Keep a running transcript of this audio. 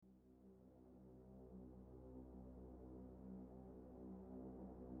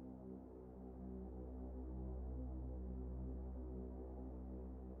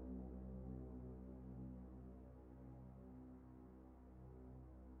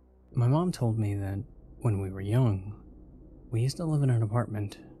My mom told me that when we were young, we used to live in an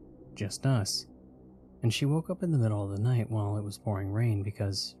apartment, just us, and she woke up in the middle of the night while it was pouring rain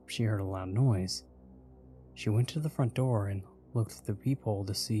because she heard a loud noise. She went to the front door and looked through the peephole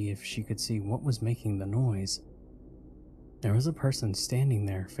to see if she could see what was making the noise. There was a person standing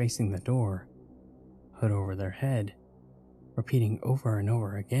there facing the door, hood over their head, repeating over and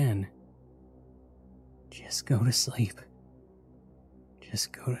over again, "Just go to sleep.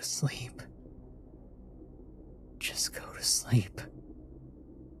 Just go to sleep. Just go to sleep."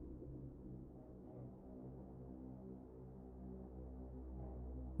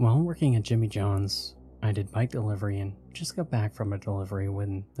 While working at Jimmy John's, I did bike delivery and just got back from a delivery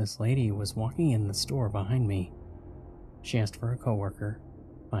when this lady was walking in the store behind me. She asked for a coworker,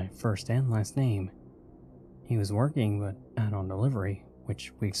 by first and last name. He was working but out on delivery,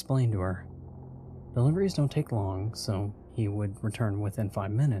 which we explained to her. Deliveries don't take long, so he would return within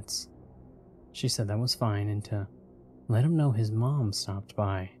 5 minutes. She said that was fine and to let him know his mom stopped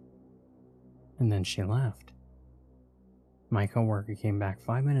by. And then she left. My coworker came back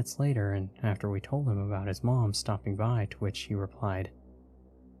 5 minutes later, and after we told him about his mom stopping by, to which he replied,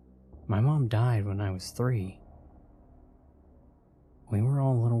 "My mom died when I was 3. We were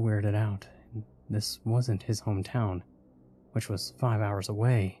all a little weirded out. This wasn't his hometown, which was 5 hours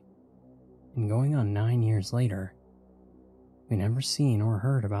away, and going on 9 years later, we never seen or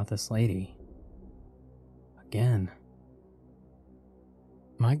heard about this lady again.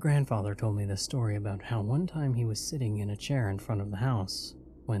 My grandfather told me this story about how one time he was sitting in a chair in front of the house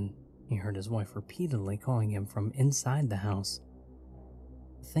when he heard his wife repeatedly calling him from inside the house.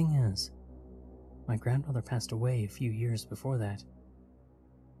 The thing is, my grandfather passed away a few years before that,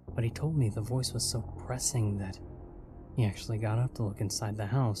 but he told me the voice was so pressing that he actually got up to look inside the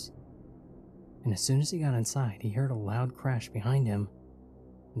house, and as soon as he got inside, he heard a loud crash behind him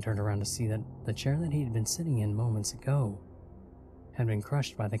and turned around to see that the chair that he had been sitting in moments ago had been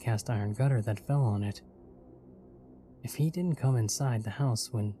crushed by the cast iron gutter that fell on it. If he didn't come inside the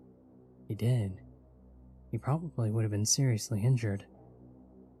house when he did, he probably would have been seriously injured.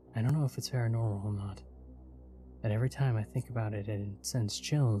 I don't know if it's paranormal or not, but every time I think about it, it sends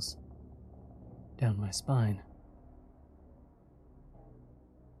chills down my spine.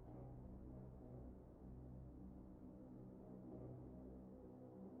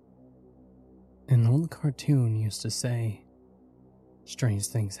 An old cartoon used to say, "Strange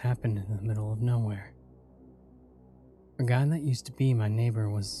things happen in the middle of nowhere." A guy that used to be my neighbor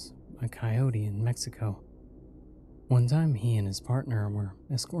was a coyote in Mexico. One time he and his partner were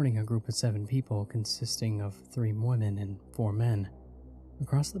escorting a group of 7 people consisting of 3 women and 4 men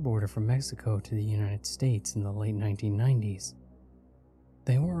across the border from Mexico to the United States in the late 1990s.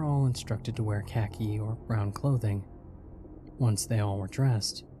 They were all instructed to wear khaki or brown clothing. Once they all were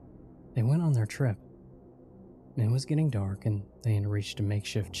dressed, they went on their trip. It was getting dark and they had reached a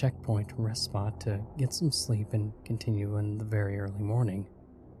makeshift checkpoint rest spot to get some sleep and continue in the very early morning.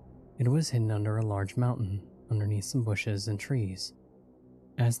 It was hidden under a large mountain, underneath some bushes and trees.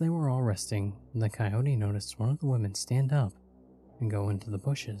 As they were all resting, the coyote noticed one of the women stand up and go into the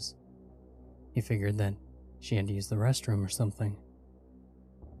bushes. He figured that she had to use the restroom or something.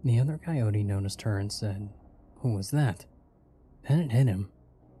 The other coyote noticed her and said, "Who was that?" Then it hit him.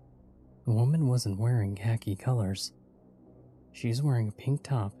 The woman wasn't wearing khaki colors. She's wearing a pink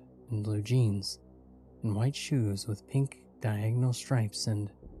top and blue jeans, and white shoes with pink diagonal stripes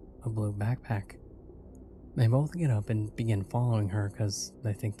and a blue backpack. They both get up and begin following her because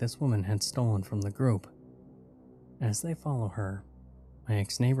they think this woman had stolen from the group. As they follow her, my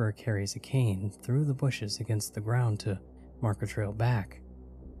ex-neighbor carries a cane through the bushes against the ground to mark a trail back.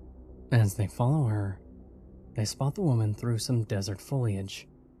 As they follow her, they spot the woman through some desert foliage.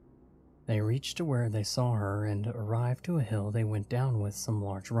 They reached to where they saw her and arrived to a hill they went down with some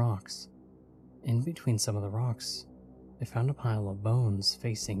large rocks. In between some of the rocks, they found a pile of bones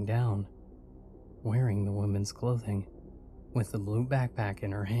facing down, wearing the woman's clothing, with the blue backpack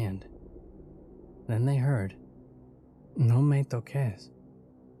in her hand. Then they heard, "No me toques,"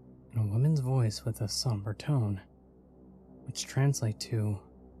 in a woman's voice with a somber tone, which translates to,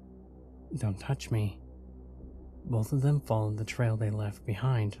 "Don't touch me." Both of them followed the trail they left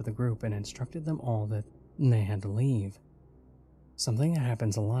behind to the group and instructed them all that they had to leave. Something that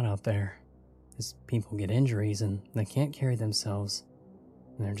happens a lot out there is people get injuries and they can't carry themselves,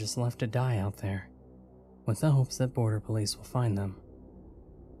 and they're just left to die out there, with the hopes that border police will find them.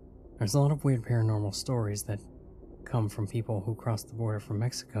 There's a lot of weird paranormal stories that come from people who cross the border from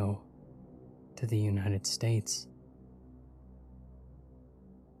Mexico to the United States.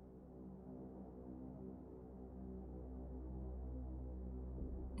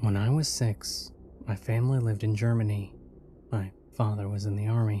 When I was 6, my family lived in Germany. My father was in the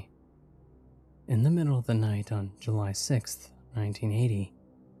army. In the middle of the night on July 6th, 1980,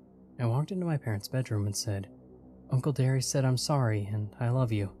 I walked into my parents' bedroom and said, "Uncle Derry said I'm sorry and I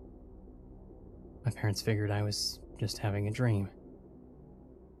love you." My parents figured I was just having a dream.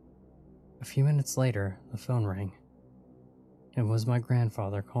 A few minutes later, the phone rang. It was my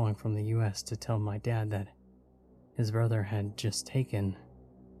grandfather calling from the US to tell my dad that his brother had just taken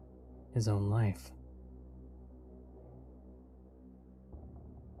his own life.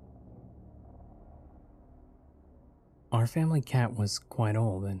 Our family cat was quite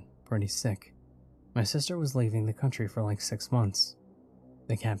old and pretty sick. My sister was leaving the country for like 6 months.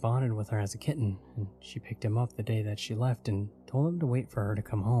 The cat bonded with her as a kitten, and she picked him up the day that she left and told him to wait for her to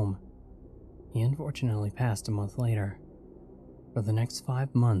come home. He unfortunately passed a month later. For the next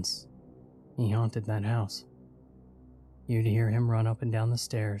 5 months, he haunted that house. You'd hear him run up and down the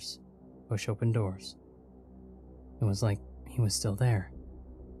stairs, push open doors. It was like he was still there.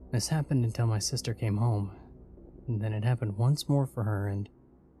 This happened until my sister came home, and then it happened once more for her, and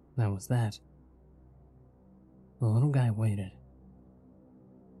that was that. The little guy waited.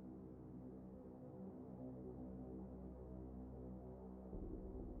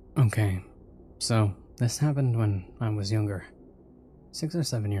 Okay, so this happened when I was younger, 6 or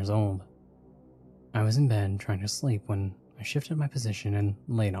 7 years old. I was in bed trying to sleep when I shifted my position and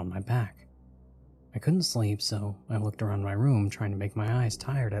laid on my back. I couldn't sleep, so I looked around my room trying to make my eyes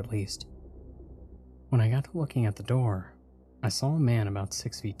tired at least. When I got to looking at the door, I saw a man about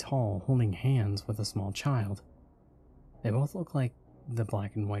 6 feet tall holding hands with a small child. They both looked like the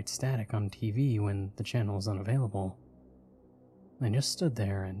black and white static on TV when the channel is unavailable. I just stood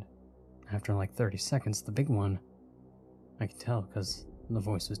there, and after like 30 seconds, the big one, I could tell because the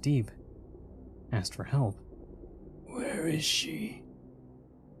voice was deep, asked for help. "Where is she?"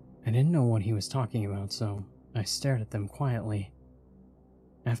 I didn't know what he was talking about, so I stared at them quietly.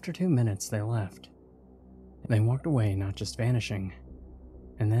 After 2 minutes, they left. They walked away, not just vanishing.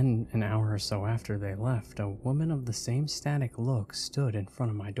 And then, an hour or so after they left, a woman of the same static look stood in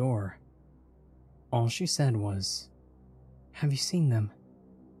front of my door. All she said was, "Have you seen them?"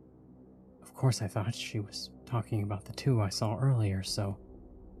 Of course, I thought she was talking about the two I saw earlier, so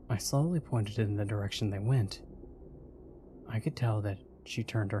I slowly pointed in the direction they went. I could tell that she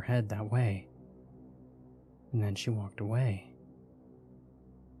turned her head that way, and then she walked away.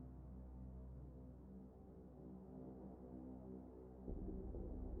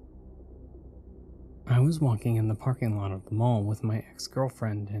 I was walking in the parking lot of the mall with my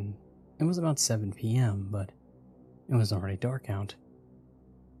ex-girlfriend, and it was about 7 p.m., but it was already dark out.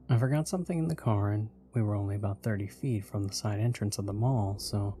 I forgot something in the car, and we were only about 30 feet from the side entrance of the mall,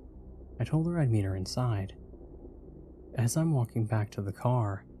 so I told her I'd meet her inside. As I'm walking back to the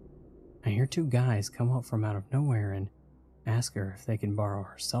car, I hear 2 guys come up from out of nowhere and ask her if they can borrow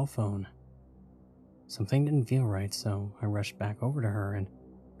her cell phone. Something didn't feel right, so I rushed back over to her and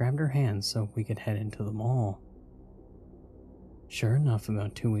grabbed her hand so we could head into the mall. Sure enough,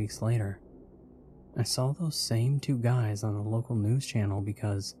 about 2 weeks later, I saw those same 2 guys on the local news channel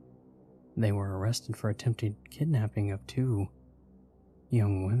because they were arrested for attempted kidnapping of 2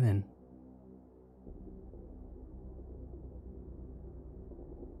 young women.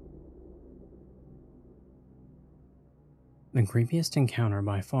 The creepiest encounter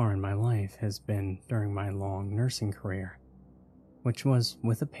by far in my life has been during my long nursing career, which was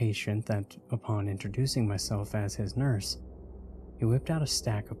with a patient that, upon introducing myself as his nurse, he whipped out a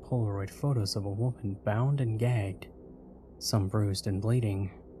stack of Polaroid photos of a woman bound and gagged, some bruised and bleeding,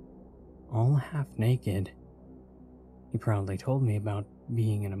 all half naked. He proudly told me about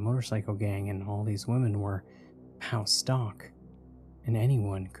being in a motorcycle gang and all these women were house stock, and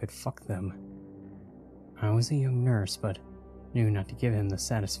anyone could fuck them. I was a young nurse, but knew not to give him the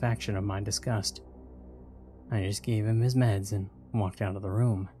satisfaction of my disgust. I just gave him his meds and walked out of the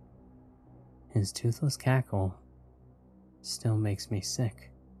room. His toothless cackle still makes me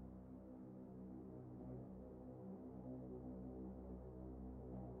sick.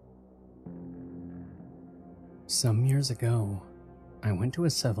 Some years ago, I went to a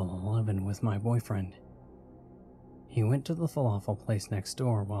 7-Eleven with my boyfriend. He went to the falafel place next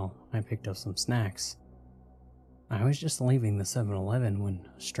door while I picked up some snacks. I was just leaving the 7-Eleven when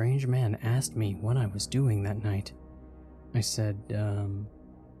a strange man asked me what I was doing that night. I said,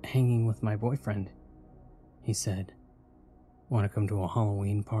 hanging with my boyfriend. He said, "Want to come to a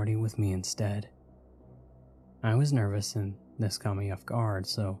Halloween party with me instead?" I was nervous and this caught me off guard,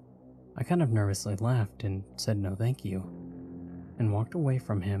 so I kind of nervously laughed and said no thank you, and walked away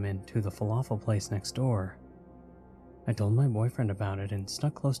from him and to the falafel place next door. I told my boyfriend about it and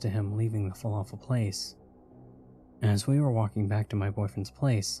stuck close to him leaving the falafel place. As we were walking back to my boyfriend's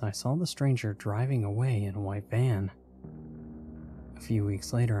place, I saw the stranger driving away in a white van. A few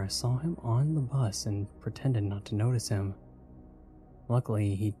weeks later, I saw him on the bus and pretended not to notice him.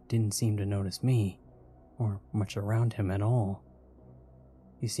 Luckily, he didn't seem to notice me, or much around him at all.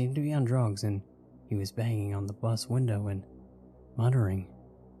 He seemed to be on drugs and he was banging on the bus window and muttering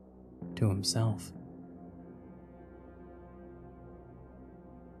to himself.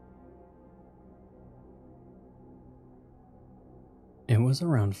 It was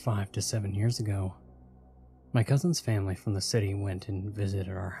around 5 to 7 years ago. My cousin's family from the city went and visited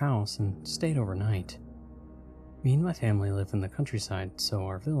our house and stayed overnight. Me and my family live in the countryside, so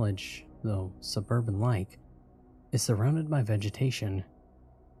our village, though suburban-like, is surrounded by vegetation.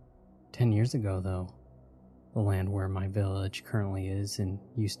 10 years ago, though, the land where my village currently is and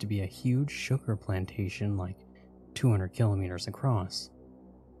used to be a huge sugar plantation like 200 kilometers across.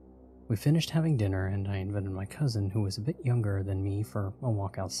 We finished having dinner and I invited my cousin, who was a bit younger than me, for a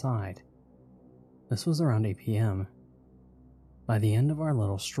walk outside. This was around 8 p.m. By the end of our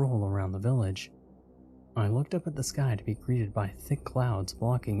little stroll around the village, I looked up at the sky to be greeted by thick clouds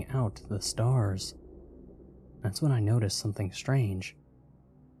blocking out the stars. That's when I noticed something strange.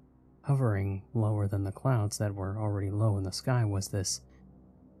 Hovering lower than the clouds that were already low in the sky was this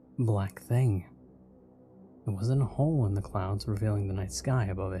black thing. It wasn't a hole in the clouds revealing the night sky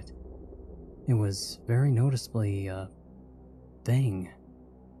above it. It was very noticeably a thing.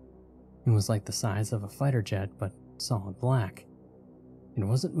 It was like the size of a fighter jet, but solid black. It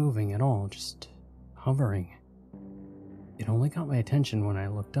wasn't moving at all, just hovering. It only got my attention when I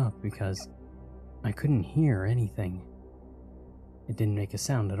looked up because I couldn't hear anything. It didn't make a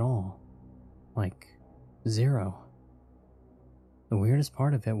sound at all. Like zero. The weirdest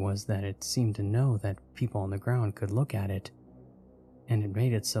part of it was that it seemed to know that people on the ground could look at it, and it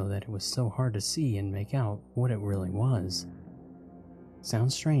made it so that it was so hard to see and make out what it really was.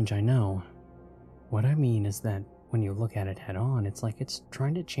 Sounds strange, I know. What I mean is that when you look at it head on, it's like it's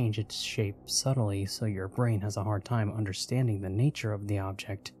trying to change its shape subtly so your brain has a hard time understanding the nature of the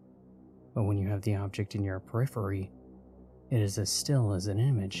object. But when you have the object in your periphery, it is as still as an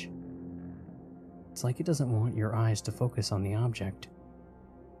image. It's like it doesn't want your eyes to focus on the object.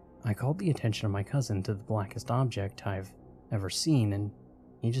 I called the attention of my cousin to the blackest object I've ever seen, and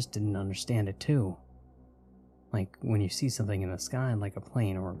he just didn't understand it too. Like when you see something in the sky like a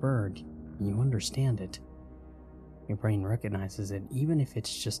plane or a bird, you understand it. Your brain recognizes it even if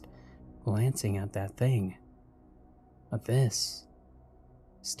it's just glancing at that thing. But this,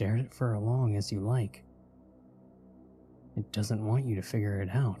 stare at it for as long as you like. It doesn't want you to figure it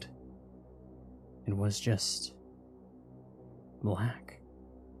out. It was just black.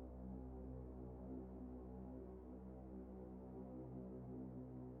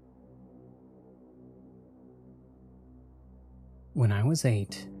 When I was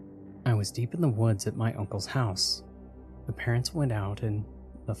 8, I was deep in the woods at my uncle's house. The parents went out and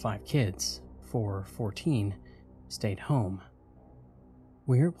the 5 kids, 14, stayed home.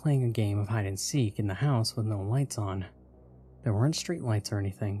 We were playing a game of hide and seek in the house with no lights on. There weren't street lights or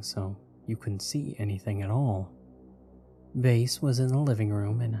anything, so you couldn't see anything at all. Base was in the living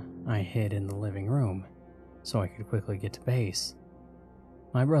room and I hid in the living room so I could quickly get to base.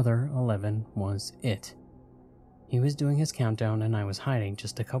 My brother, 11, was it. He was doing his countdown and I was hiding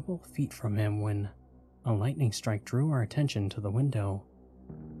just a couple feet from him when a lightning strike drew our attention to the window.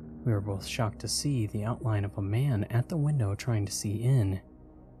 We were both shocked to see the outline of a man at the window trying to see in.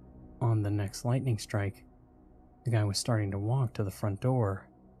 On the next lightning strike, the guy was starting to walk to the front door.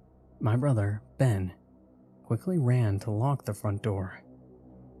 My brother, Ben, quickly ran to lock the front door.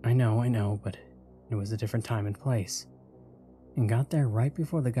 I know, but it was a different time and place, and got there right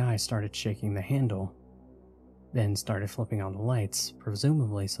before the guy started shaking the handle. Ben started flipping on the lights,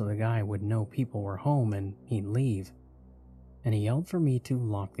 presumably so the guy would know people were home and he'd leave, and he yelled for me to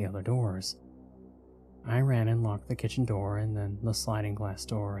lock the other doors. I ran and locked the kitchen door and then the sliding glass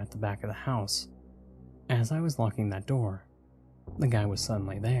door at the back of the house. As I was locking that door, the guy was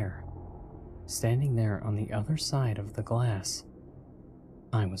suddenly there, standing there on the other side of the glass.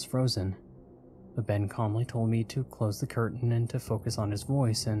 I was frozen, but Ben calmly told me to close the curtain and to focus on his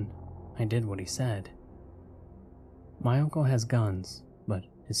voice, and I did what he said. My uncle has guns, but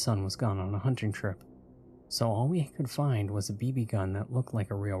his son was gone on a hunting trip, so all we could find was a BB gun that looked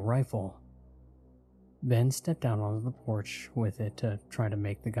like a real rifle. Ben stepped out onto the porch with it to try to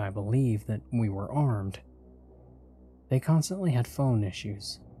make the guy believe that we were armed. They constantly had phone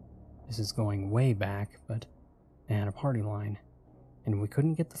issues. This is going way back, but they had a party line, and we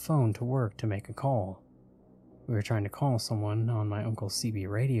couldn't get the phone to work to make a call. We were trying to call someone on my uncle's CB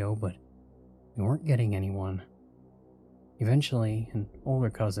radio, but we weren't getting anyone. Eventually, an older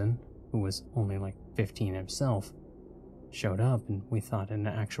cousin, who was only like 15 himself, showed up, and we thought an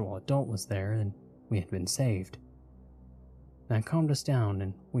actual adult was there and we had been saved. That calmed us down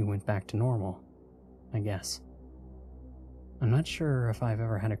and we went back to normal, I guess. I'm not sure if I've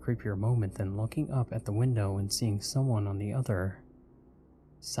ever had a creepier moment than looking up at the window and seeing someone on the other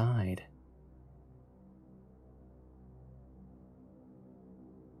side.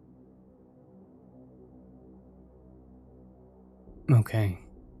 Okay,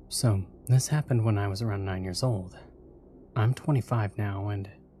 so this happened when I was around 9 years old. I'm 25 now, and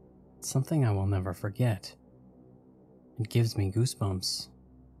it's something I will never forget. It gives me goosebumps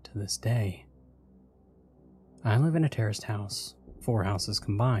to this day. I live in a terraced house, 4 houses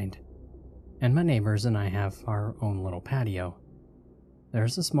combined, and my neighbors and I have our own little patio.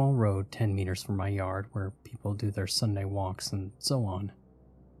 There's a small road 10 meters from my yard where people do their Sunday walks and so on.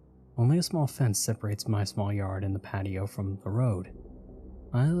 Only a small fence separates my small yard and the patio from the road.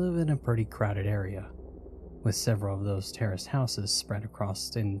 I live in a pretty crowded area, with several of those terraced houses spread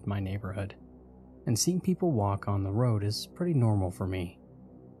across in my neighborhood, and seeing people walk on the road is pretty normal for me.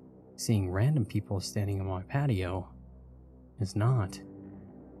 Seeing random people standing on my patio is not.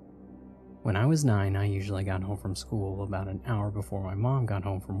 When I was 9, I usually got home from school about an hour before my mom got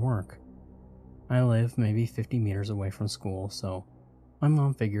home from work. I live maybe 50 meters away from school, so my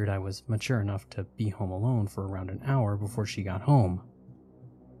mom figured I was mature enough to be home alone for around an hour before she got home.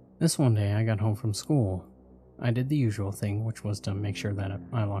 This one day I got home from school. I did the usual thing, which was to make sure that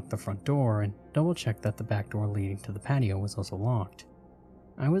I locked the front door and double check that the back door leading to the patio was also locked.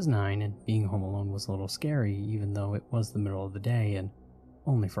 I was 9 and being home alone was a little scary, even though it was the middle of the day and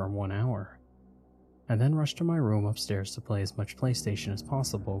only for 1 hour. I then rushed to my room upstairs to play as much PlayStation as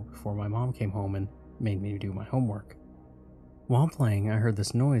possible before my mom came home and made me do my homework. While playing, I heard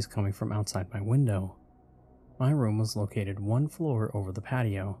this noise coming from outside my window. My room was located 1 floor over the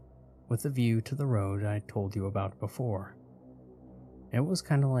patio, with a view to the road I told you about before. It was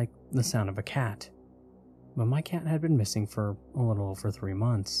kind of like the sound of a cat, but my cat had been missing for a little over 3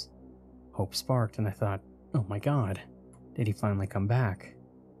 months. Hope sparked and I thought, oh my god, did he finally come back?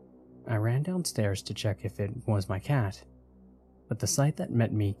 I ran downstairs to check if it was my cat, but the sight that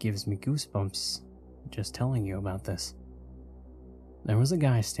met me gives me goosebumps just telling you about this. There was a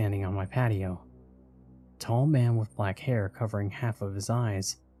guy standing on my patio, a tall man with black hair covering half of his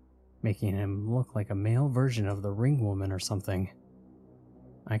eyes, making him look like a male version of the Ring Woman or something.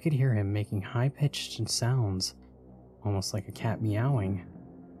 I could hear him making high-pitched sounds, almost like a cat meowing.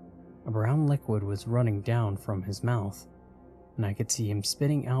 A brown liquid was running down from his mouth, and I could see him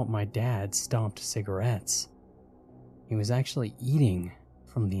spitting out my dad's stomped cigarettes. He was actually eating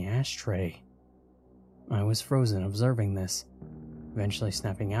from the ashtray. I was frozen observing this, eventually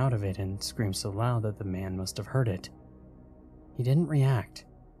snapping out of it and screamed so loud that the man must have heard it. He didn't react.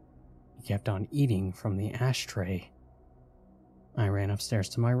 He kept on eating from the ashtray. I ran upstairs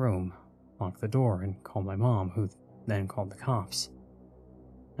to my room, locked the door, and called my mom, who then called the cops.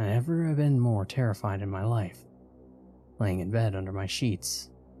 I never been more terrified in my life, laying in bed under my sheets,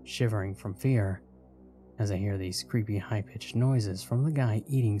 shivering from fear, as I hear these creepy high-pitched noises from the guy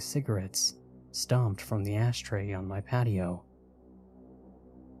eating cigarettes stomped from the ashtray on my patio.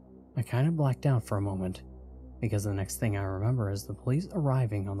 I kind of blacked out for a moment, because the next thing I remember is the police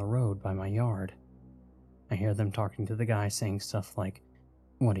arriving on the road by my yard. I hear them talking to the guy saying stuff like,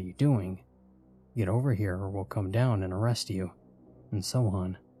 "What are you doing? Get over here or we'll come down and arrest you," and so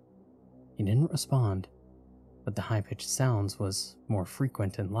on. He didn't respond, but the high-pitched sounds was more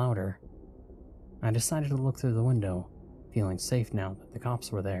frequent and louder. I decided to look through the window, feeling safe now that the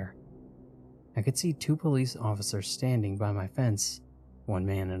cops were there. I could see 2 police officers standing by my fence, 1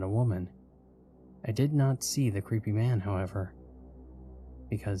 man and a woman. I did not see the creepy man, however,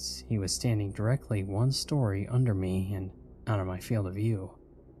 because he was standing directly 1 story under me and out of my field of view.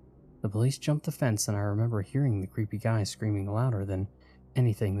 The police jumped the fence and I remember hearing the creepy guy screaming louder than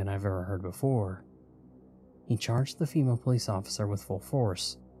anything that I've ever heard before. He charged the female police officer with full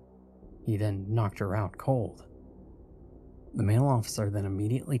force. He then knocked her out cold. The male officer then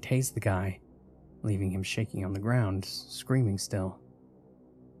immediately tased the guy, leaving him shaking on the ground, screaming still.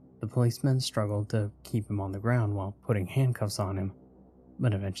 The policemen struggled to keep him on the ground while putting handcuffs on him,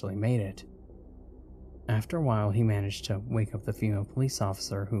 but eventually made it. After a while, he managed to wake up the female police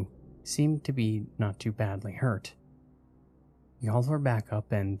officer, who seemed to be not too badly hurt. He called for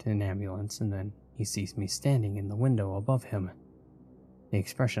backup and an ambulance, and then he sees me standing in the window above him. The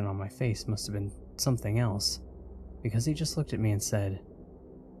expression on my face must have been something else, because he just looked at me and said,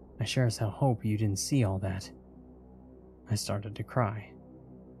 "I sure as hell hope you didn't see all that. I started to cry.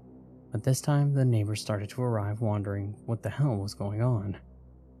 But this time, the neighbors started to arrive, wondering what the hell was going on.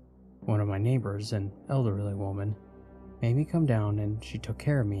 One of my neighbors, an elderly woman, made me come down and she took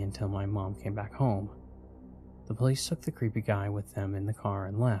care of me until my mom came back home. The police took the creepy guy with them in the car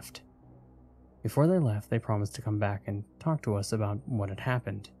and left. Before they left, they promised to come back and talk to us about what had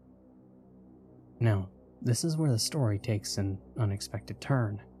happened. Now, this is where the story takes an unexpected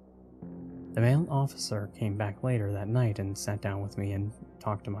turn. The male officer came back later that night and sat down with me and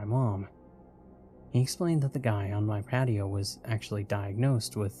talked to my mom. He explained that the guy on my patio was actually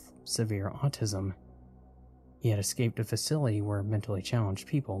diagnosed with severe autism. He had escaped a facility where mentally challenged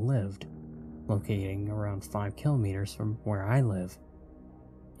people lived, locating around 5 kilometers from where I live.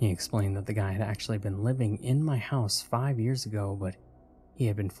 He explained that the guy had actually been living in my house 5 years ago, but he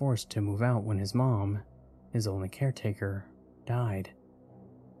had been forced to move out when his mom, his only caretaker, died.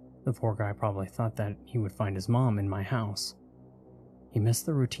 The poor guy probably thought that he would find his mom in my house. He missed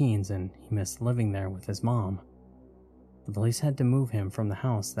the routines and he missed living there with his mom. The police had to move him from the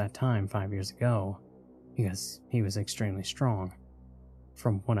house that time 5 years ago because he was extremely strong.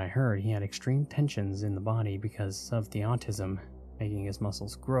 From what I heard, he had extreme tensions in the body because of the autism, making his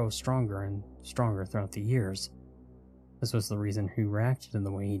muscles grow stronger and stronger throughout the years. This was the reason he reacted in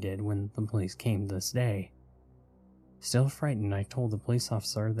the way he did when the police came this day. Still frightened, I told the police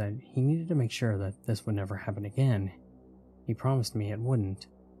officer that he needed to make sure that this would never happen again. He promised me it wouldn't.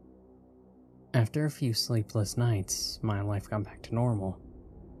 After a few sleepless nights, my life got back to normal.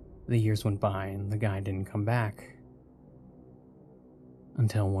 The years went by and the guy didn't come back.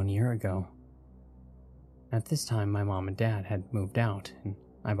 Until 1 year ago. At this time, my mom and dad had moved out, and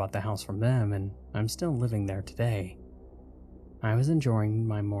I bought the house from them, and I'm still living there today. I was enjoying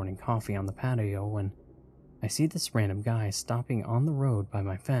my morning coffee on the patio when I see this random guy stopping on the road by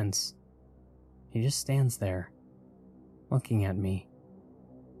my fence. He just stands there, looking at me.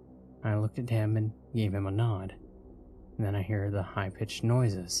 I looked at him and gave him a nod, and then I hear the high-pitched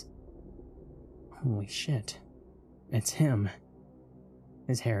noises. Holy shit, it's him.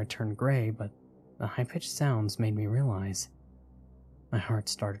 His hair had turned gray, but the high-pitched sounds made me realize. My heart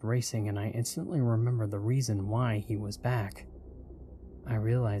started racing and I instantly remembered the reason why he was back. I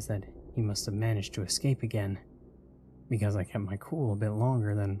realized that he must have managed to escape again, because I kept my cool a bit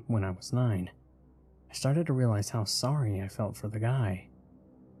longer than when I was 9. I started to realize how sorry I felt for the guy.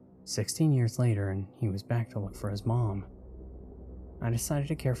 16 years later and he was back to look for his mom. I decided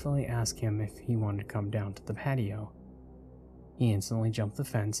to carefully ask him if he wanted to come down to the patio. He instantly jumped the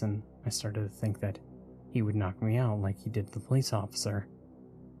fence and I started to think that he would knock me out like he did the police officer.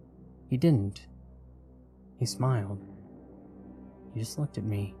 He didn't. He smiled. He just looked at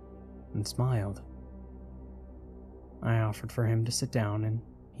me and smiled. I offered for him to sit down and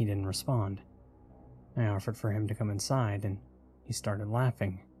he didn't respond. I offered for him to come inside and he started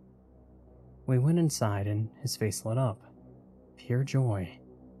laughing. We went inside and his face lit up. Pure joy.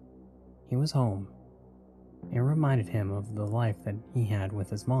 He was home. It reminded him of the life that he had with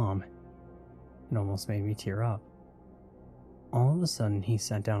his mom. It almost made me tear up. All of a sudden, he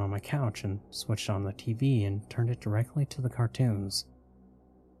sat down on my couch and switched on the TV and turned it directly to the cartoons.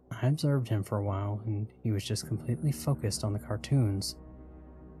 I observed him for a while and he was just completely focused on the cartoons.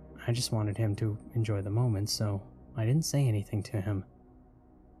 I just wanted him to enjoy the moment, so I didn't say anything to him.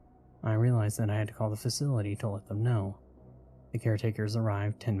 I realized that I had to call the facility to let them know. The caretakers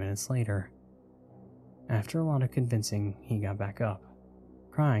arrived 10 minutes later. After a lot of convincing, he got back up,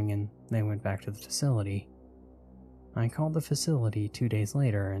 crying, and they went back to the facility. I called the facility 2 days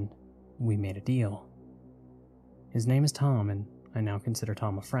later, and we made a deal. His name is Tom, and I now consider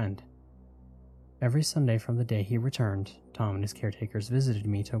Tom a friend. Every Sunday from the day he returned, Tom and his caretakers visited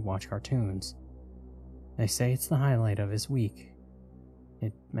me to watch cartoons. They say it's the highlight of his week.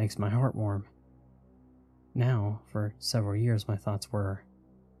 It makes my heart warm. Now, for several years, my thoughts were,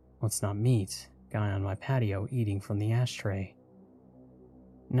 let's not meet, guy on my patio eating from the ashtray.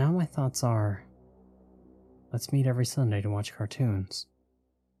 Now my thoughts are, let's meet every Sunday to watch cartoons.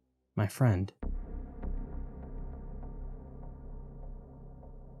 My friend.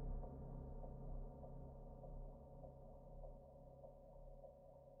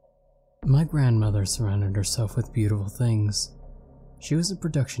 My grandmother surrounded herself with beautiful things. She was a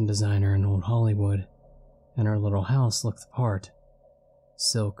production designer in old Hollywood, and her little house looked the part.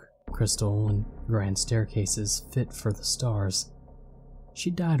 Silk, crystal, and grand staircases fit for the stars. She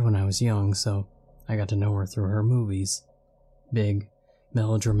died when I was young, so I got to know her through her movies. Big,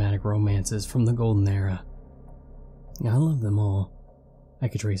 melodramatic romances from the golden era. I love them all. I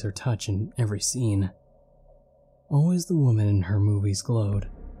could trace her touch in every scene. Always the women in her movies glowed,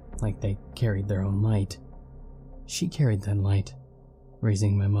 like they carried their own light. She carried that light,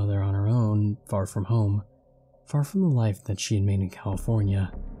 raising my mother on her own, far from home, far from the life that she had made in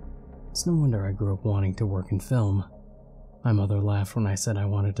California. It's no wonder I grew up wanting to work in film. My mother laughed when I said I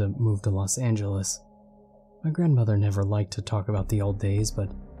wanted to move to Los Angeles. My grandmother never liked to talk about the old days, but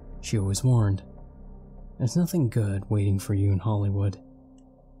she always warned, "There's nothing good waiting for you in Hollywood."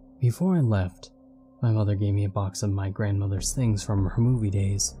 Before I left, my mother gave me a box of my grandmother's things from her movie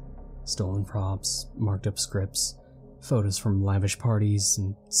days: stolen props, marked up scripts, photos from lavish parties,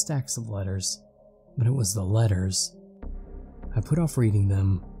 and stacks of letters. But it was the letters. I put off reading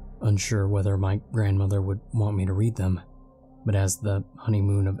them, unsure whether my grandmother would want me to read them. But as the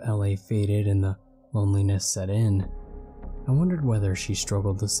honeymoon of LA faded and the loneliness set in, I wondered whether she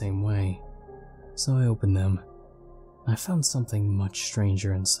struggled the same way. So I opened them. I found something much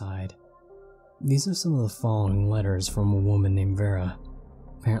stranger inside. These are some of the following letters from a woman named Vera,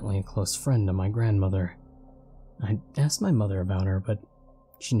 apparently a close friend of my grandmother. I asked my mother about her, but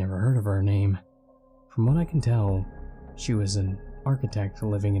she never heard of her name. From what I can tell, she was an architect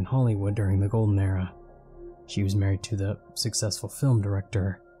living in Hollywood during the golden era. She was married to the successful film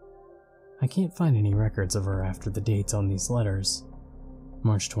director. I can't find any records of her after the dates on these letters.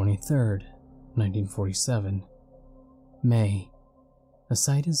 March 23rd, 1947. May. The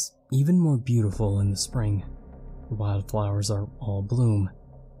sight is even more beautiful in the spring. The wildflowers are all bloom.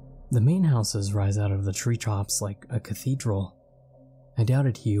 The main houses rise out of the treetops like a cathedral. I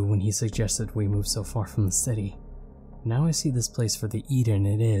doubted Hugh when he suggested we move so far from the city. Now I see this place for the Eden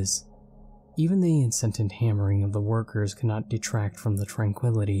it is. Even the incessant hammering of the workers cannot detract from the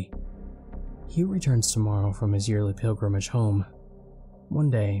tranquility. Hugh returns tomorrow from his yearly pilgrimage home. One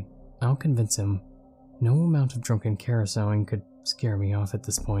day, I'll convince him no amount of drunken carouseling could scare me off at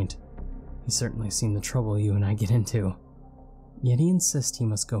this point. He's certainly seen the trouble you and I get into. Yet he insists he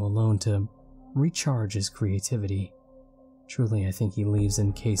must go alone to recharge his creativity. Truly, I think he leaves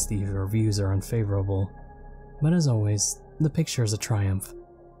in case the reviews are unfavorable. But as always, the picture is a triumph.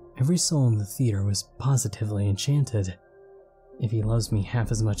 Every soul in the theater was positively enchanted. If he loves me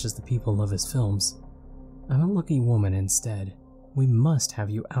half as much as the people love his films, I'm a lucky woman instead. We must have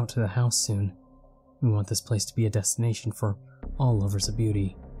you out to the house soon. We want this place to be a destination for all lovers of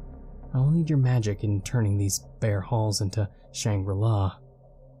beauty. I'll need your magic in turning these bare halls into Shangri-La.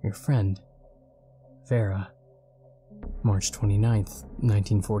 Your friend, Vera. March 29th,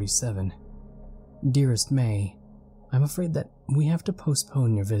 1947. Dearest May, I'm afraid that we have to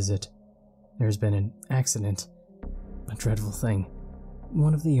postpone your visit. There's been an accident. A dreadful thing.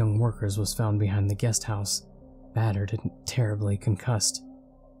 One of the young workers was found behind the guest house, battered and terribly concussed.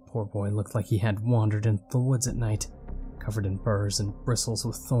 Poor boy looked like he had wandered into the woods at night, covered in burrs and bristles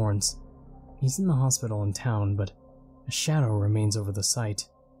with thorns. He's in the hospital in town, but a shadow remains over the site.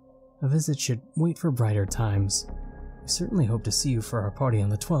 A visit should wait for brighter times. I certainly hope to see you for our party on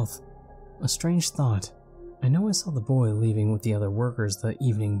the 12th. A strange thought. I know I saw the boy leaving with the other workers the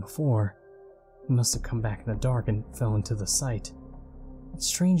evening before. He must have come back in the dark and fell into the site. It's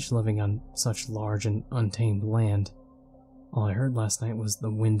strange living on such large and untamed land. All I heard last night was the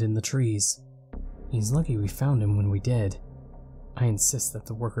wind in the trees. He's lucky we found him when we did. I insist that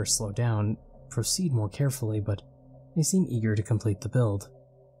the workers slow down, proceed more carefully, but they seem eager to complete the build.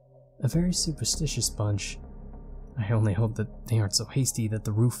 A very superstitious bunch. I only hope that they aren't so hasty that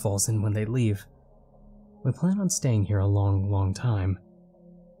the roof falls in when they leave. We plan on staying here a long, long time.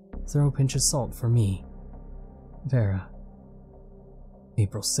 Throw a pinch of salt for me. Vera.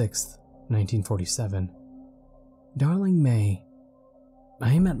 April 6th, 1947. Darling May,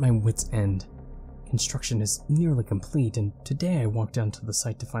 I am at my wit's end. Construction is nearly complete, and today I walked down to the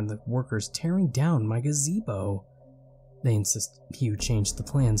site to find the workers tearing down my gazebo. They insist Hugh changed the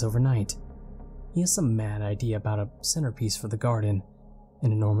plans overnight. He has some mad idea about a centerpiece for the garden,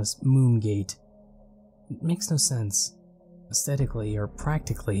 an enormous moon gate. It makes no sense, aesthetically or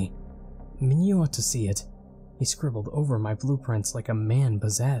practically. I mean, you ought to see it. He scribbled over my blueprints like a man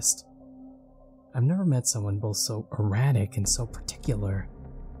possessed. I've never met someone both so erratic and so particular.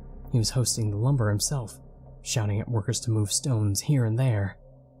 He was hosting the lumber himself, shouting at workers to move stones here and there.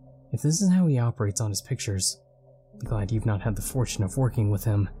 If this is how he operates on his pictures, I'm glad you've not had the fortune of working with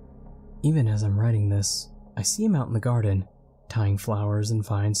him. Even as I'm writing this, I see him out in the garden, tying flowers and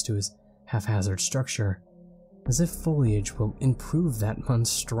vines to his haphazard structure, as if foliage will improve that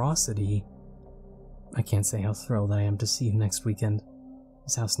monstrosity. I can't say how thrilled I am to see you next weekend.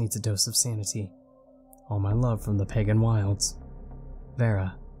 His house needs a dose of sanity. All my love from the pagan wilds.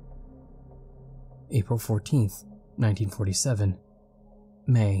 Vera. April 14th, 1947.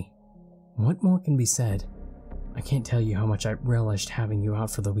 May. What more can be said? I can't tell you how much I relished having you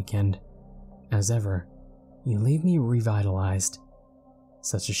out for the weekend. As ever, You leave me revitalized.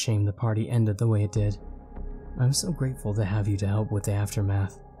 Such a shame the party ended the way it did. I'm so grateful to have you to help with the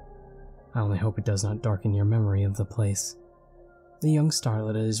aftermath. I only hope it does not darken your memory of the place. The young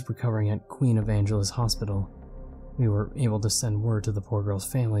starlet is recovering at Queen Evangela's hospital. We were able to send word to the poor girl's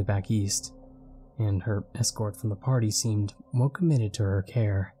family back east, and her escort from the party seemed well committed to her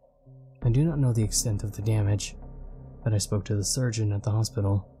care. I do not know the extent of the damage, but I spoke to the surgeon at the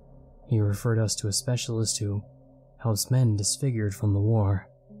hospital. He referred us to a specialist who helps men disfigured from the war.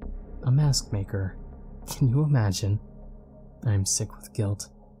 A mask maker. Can you imagine? I am sick with guilt.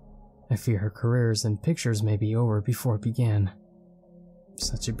 I fear her careers and pictures may be over before it began.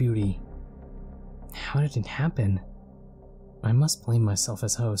 Such a beauty. How did it happen? I must blame myself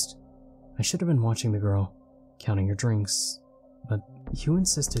as host. I should have been watching the girl, counting her drinks, but Hugh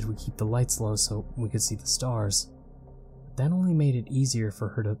insisted we keep the lights low so we could see the stars. That only made it easier for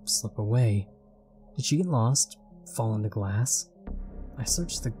her to slip away. Did she get lost? Fall into glass? I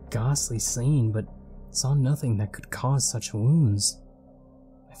searched the ghastly scene, but saw nothing that could cause such wounds.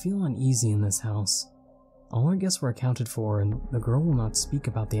 I feel uneasy in this house. All our guests were accounted for, and the girl will not speak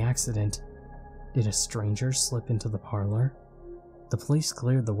about the accident. Did a stranger slip into the parlor? The police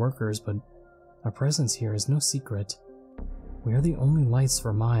cleared the workers, but our presence here is no secret. We are the only lights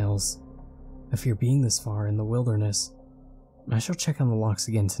for miles. I fear being this far in the wilderness. I shall check on the locks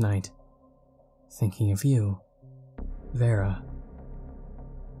again tonight. Thinking of you, Vera.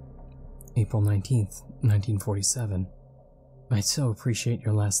 April 19th, 1947. I so appreciate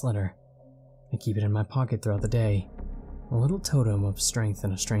your last letter. I keep it in my pocket throughout the day, a little totem of strength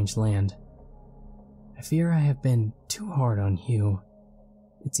in a strange land. I fear I have been too hard on Hugh.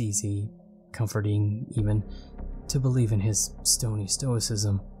 It's easy, comforting even, to believe in his stony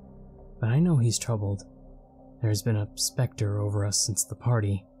stoicism, but I know he's troubled. There has been a specter over us since the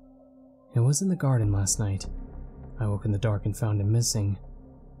party. It was in the garden last night. I woke in the dark and found him missing.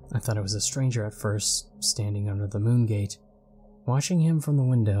 I thought it was a stranger at first, standing under the moon gate, watching him from the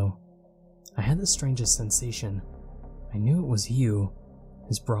window. I had the strangest sensation. I knew it was Hugh,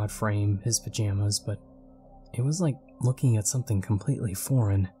 his broad frame, his pajamas, but it was like looking at something completely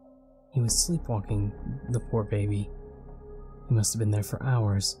foreign. He was sleepwalking, the poor baby. He must have been there for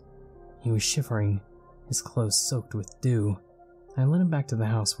hours. He was shivering, his clothes soaked with dew. I led him back to the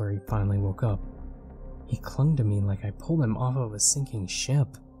house where he finally woke up. He clung to me like I pulled him off of a sinking ship.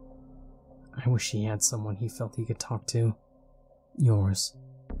 I wish he had someone he felt he could talk to. Yours,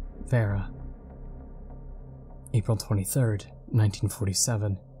 Vera. April 23rd,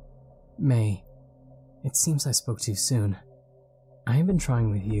 1947. May. It seems I spoke too soon. I have been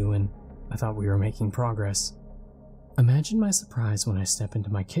trying with you, and I thought we were making progress. Imagine my surprise when I step into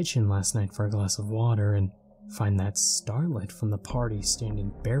my kitchen last night for a glass of water and find that starlet from the party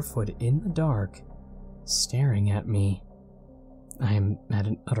standing barefoot in the dark, staring at me. I am at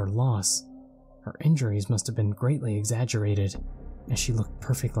an utter loss. Her injuries must have been greatly exaggerated, as she looked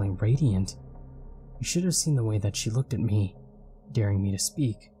perfectly radiant. You should have seen the way that she looked at me, daring me to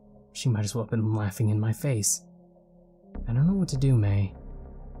speak. She might as well have been laughing in my face. I don't know what to do, May.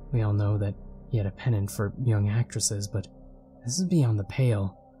 We all know that he had a pennant for young actresses, but this is beyond the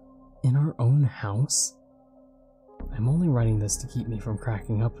pale. In our own house? I'm only writing this to keep me from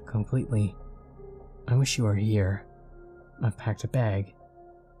cracking up completely. I wish you were here. I've packed a bag.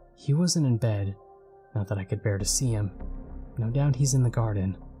 He wasn't in bed, not that I could bear to see him. No doubt he's in the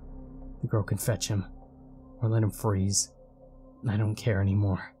garden. The girl can fetch him, or let him freeze. I don't care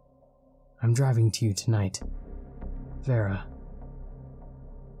anymore. I'm driving to you tonight. Vera.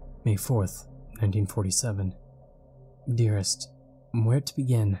 May 4th, 1947. Dearest, where to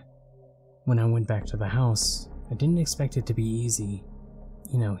begin? When I went back to the house, I didn't expect it to be easy.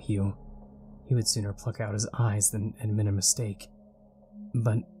 You know, Hugh. He would sooner pluck out his eyes than admit a mistake.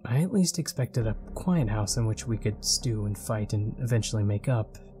 But I at least expected a quiet house in which we could stew and fight and eventually make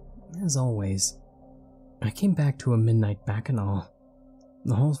up, as always. I came back to a midnight bacchanal.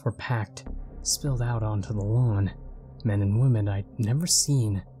 The halls were packed, spilled out onto the lawn. Men and women I'd never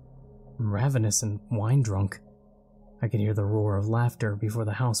seen, ravenous and wine-drunk. I could hear the roar of laughter before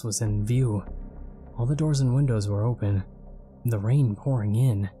the house was in view. All the doors and windows were open, the rain pouring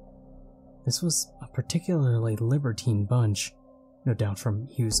in. This was a particularly libertine bunch, no doubt from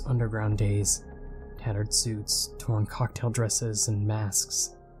Hugh's underground days. Tattered suits, torn cocktail dresses, and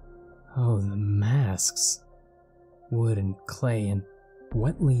masks. Oh, the masks. Wood and clay and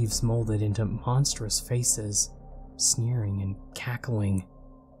wet leaves molded into monstrous faces, sneering and cackling.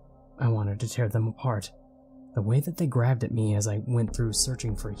 I wanted to tear them apart, the way that they grabbed at me as I went through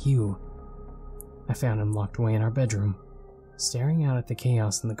searching for Hugh. I found him locked away in our bedroom, staring out at the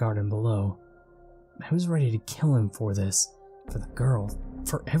chaos in the garden below. I was ready to kill him for this, for the girl,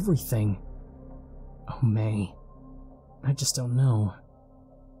 for everything. Oh, May. I just don't know.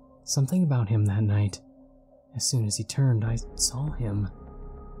 Something about him that night. As soon as he turned, I saw him.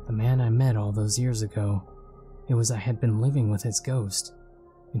 The man I met all those years ago. It was I had been living with his ghost.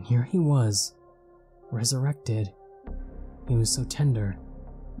 And here he was, resurrected. He was so tender,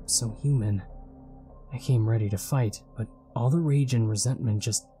 so human. I came ready to fight, but all the rage and resentment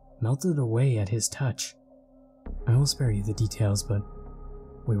just melted away at his touch. I will spare you the details, but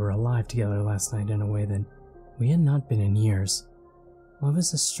we were alive together last night in a way that we had not been in years. Love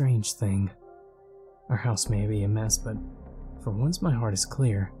is a strange thing. Our house may be a mess, but for once my heart is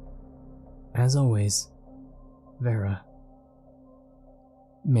clear. As always, Vera.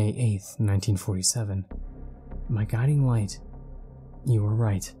 May 8th, 1947. My guiding light. You were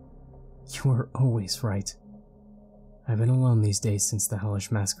right. You were always right. I've been alone these days since the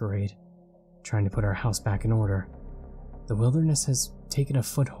hellish masquerade, trying to put our house back in order. The wilderness has taken a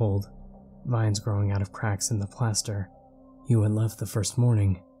foothold, vines growing out of cracks in the plaster. You had left the first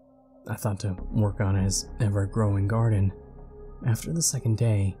morning. I thought to work on his ever-growing garden. After the second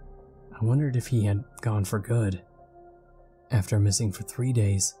day, I wondered if he had gone for good. After missing for 3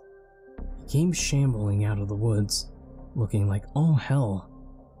 days, he came shambling out of the woods, looking like all hell.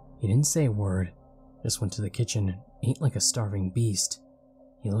 He didn't say a word, just went to the kitchen and ate like a starving beast.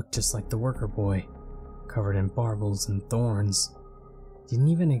 He looked just like the worker boy, covered in barbels and thorns. Didn't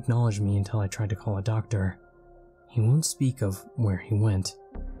even acknowledge me until I tried to call a doctor. He won't speak of where he went.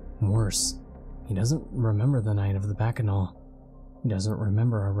 Worse, he doesn't remember the night of the Bacchanal. He doesn't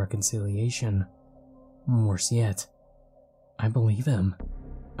remember our reconciliation. Worse yet, I believe him.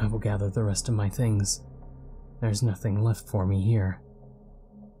 I will gather the rest of my things. There's nothing left for me here.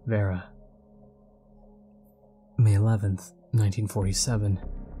 Vera. May 11th, 1947.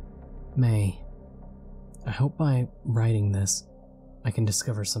 May. I hope by writing this, I can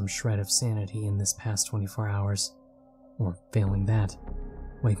discover some shred of sanity in this past 24 hours. Or failing that,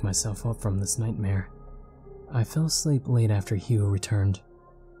 wake myself up from this nightmare. I fell asleep late after Hugh returned,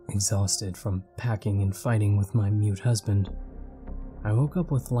 exhausted from packing and fighting with my mute husband. I woke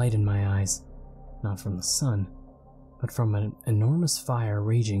up with light in my eyes, not from the sun, but from an enormous fire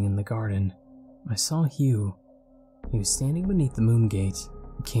raging in the garden. I saw Hugh. He was standing beneath the moon gate,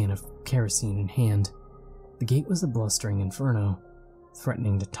 a can of kerosene in hand. The gate was a blustering inferno,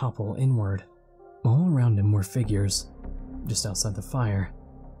 threatening to topple inward. All around him were figures, just outside the fire,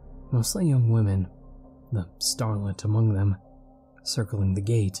 mostly young women, the starlet among them, circling the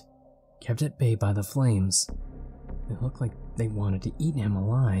gate, kept at bay by the flames. It looked like they wanted to eat him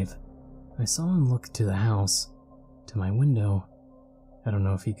alive. I saw him look to the house, to my window. I don't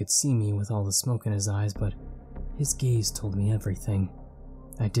know if he could see me with all the smoke in his eyes, but his gaze told me everything.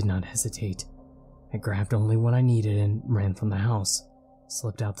 I did not hesitate. I grabbed only what I needed and ran from the house,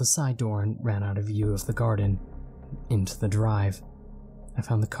 slipped out the side door and ran out of view of the garden, into the drive. I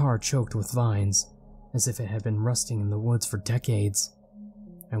found the car choked with vines, as if it had been rusting in the woods for decades.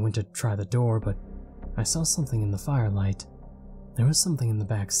 I went to try the door, but I saw something in the firelight. There was something in the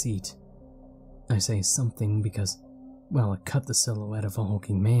back seat. I say something because, well, it cut the silhouette of a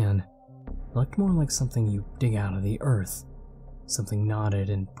hulking man. It looked more like something you dig out of the earth, something knotted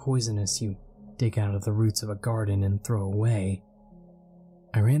and poisonous you dig out of the roots of a garden and throw away.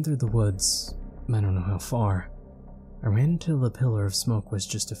 I ran through the woods, I don't know how far. I ran until the pillar of smoke was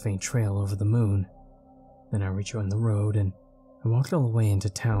just a faint trail over the moon. Then I rejoined the road and I walked all the way into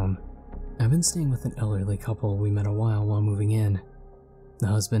town. I've been staying with an elderly couple we met a while moving in. The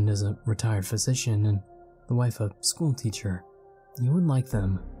husband is a retired physician and the wife a school teacher. You would like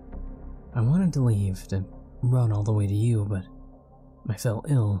them. I wanted to leave, to run all the way to you, but I fell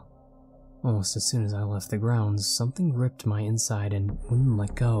ill. Almost as soon as I left the grounds, something gripped my inside and wouldn't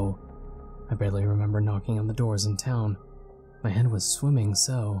let go. I barely remember knocking on the doors in town. My head was swimming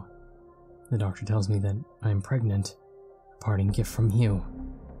so. The doctor tells me that I am pregnant. A parting gift from you.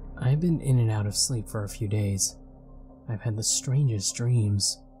 I have been in and out of sleep for a few days. I've had the strangest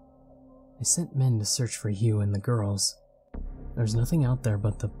dreams. I sent men to search for you and the girls. There's nothing out there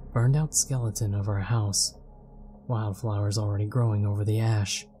but the burned out skeleton of our house. Wildflowers already growing over the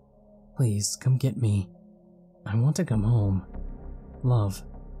ash. Please, come get me. I want to come home. Love.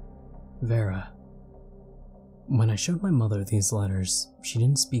 Vera. When I showed my mother these letters, she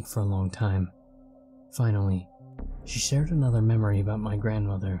didn't speak for a long time. Finally, she shared another memory about my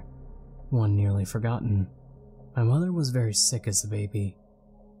grandmother, one nearly forgotten. My mother was very sick as a baby.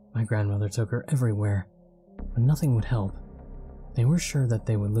 My grandmother took her everywhere, but nothing would help. They were sure that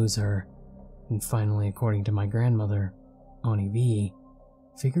they would lose her, and finally, according to my grandmother, Auntie V,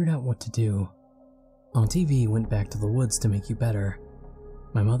 figured out what to do. Auntie V went back to the woods to make you better.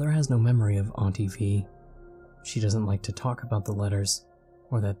 My mother has no memory of Auntie V. She doesn't like to talk about the letters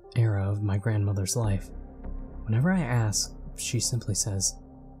or that era of my grandmother's life. Whenever I ask, she simply says,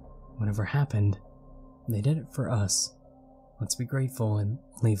 "Whatever happened, they did it for us. Let's be grateful and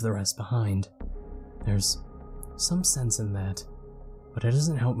leave the rest behind." There's some sense in that, but it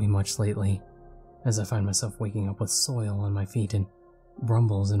doesn't help me much lately, as I find myself waking up with soil on my feet and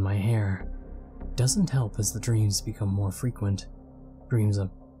rumbles in my hair. It doesn't help as the dreams become more frequent. Dreams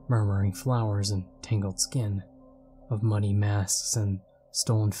of murmuring flowers and tangled skin, of muddy masks and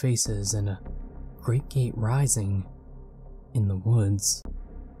stolen faces and a great gate rising in the woods.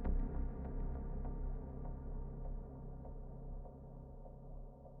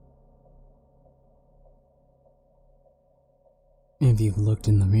 If you've looked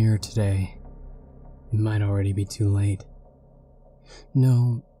in the mirror today, it might already be too late.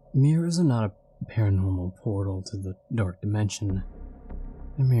 No, mirrors are not a paranormal portal to the dark dimension.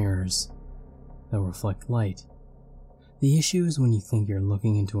 They're mirrors that reflect light. The issue is when you think you're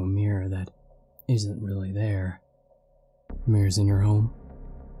looking into a mirror that isn't really there. Mirrors in your home?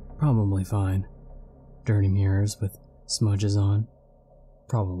 Probably fine. Dirty mirrors with smudges on?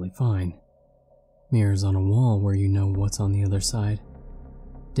 Probably fine. Mirrors on a wall where you know what's on the other side?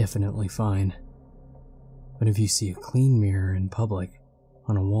 Definitely fine. But if you see a clean mirror in public,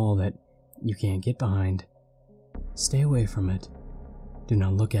 on a wall that you can't get behind, stay away from it. Do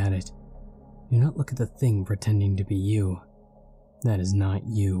not look at it. Do not look at the thing pretending to be you. That is not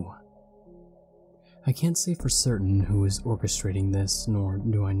you. I can't say for certain who is orchestrating this, nor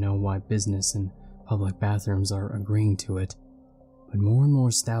do I know why business and public bathrooms are agreeing to it, but more and more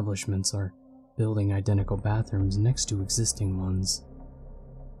establishments are building identical bathrooms next to existing ones.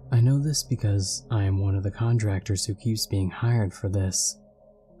 I know this because I am one of the contractors who keeps being hired for this.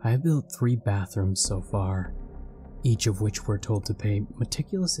 I have built 3 bathrooms so far, each of which we're told to pay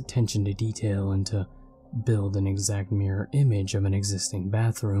meticulous attention to detail and to build an exact mirror image of an existing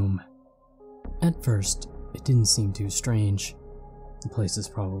bathroom. At first, it didn't seem too strange. The places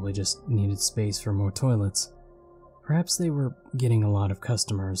probably just needed space for more toilets. Perhaps they were getting a lot of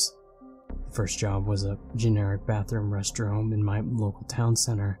customers. The first job was a generic bathroom restroom in my local town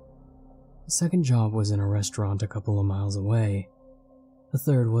center. The second job was in a restaurant a couple of miles away. The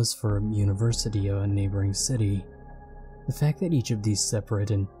third was for a university of a neighboring city. The fact that each of these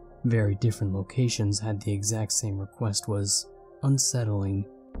separate and very different locations had the exact same request was unsettling,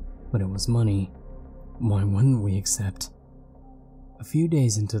 but it was money. Why wouldn't we accept? A few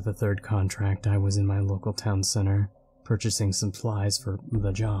days into the third contract, I was in my local town center, purchasing supplies for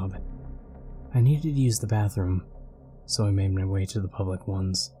the job. I needed to use the bathroom, so I made my way to the public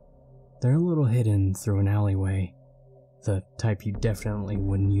ones. They're a little hidden through an alleyway, the type you definitely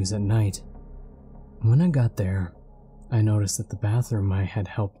wouldn't use at night. When I got there, I noticed that the bathroom I had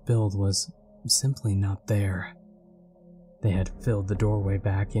helped build was simply not there. They had filled the doorway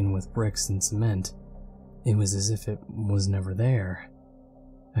back in with bricks and cement. It was as if it was never there.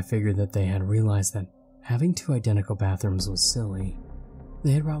 I figured that they had realized that having 2 identical bathrooms was silly.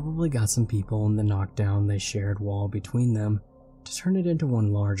 They had probably got some people in the knockdown they shared wall between them to turn it into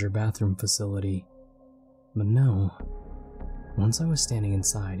one larger bathroom facility. But no. Once I was standing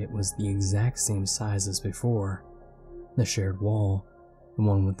inside, it was the exact same size as before. The shared wall, the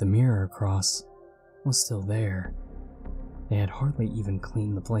one with the mirror across, was still there. They had hardly even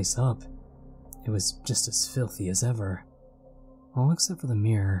cleaned the place up. It was just as filthy as ever. All except for the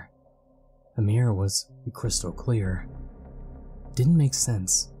mirror. The mirror was crystal clear. It didn't make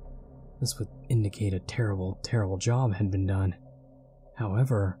sense. This would indicate a terrible, terrible job had been done.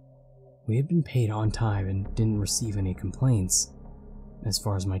 However, we had been paid on time and didn't receive any complaints. As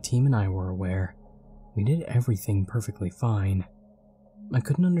far as my team and I were aware, we did everything perfectly fine. I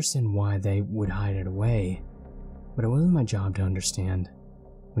couldn't understand why they would hide it away, but it wasn't my job to understand.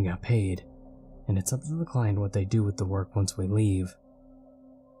 We got paid, and it's up to the client what they do with the work once we leave.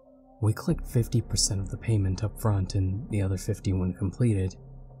 We collect 50% of the payment up front and the other 50% when completed.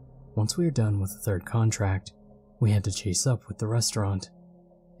 Once we were done with the third contract, we had to chase up with the restaurant.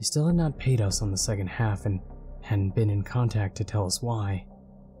 They still had not paid us on the second half and hadn't been in contact to tell us why.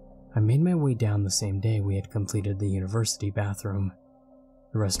 I made my way down the same day we had completed the university bathroom.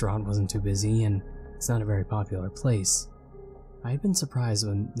 The restaurant wasn't too busy and it's not a very popular place. I had been surprised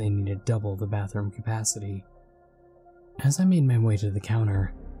when they needed double the bathroom capacity. As I made my way to the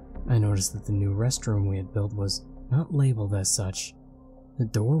counter, I noticed that the new restroom we had built was not labeled as such. The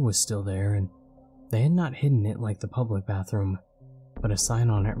door was still there and they had not hidden it like the public bathroom, but a sign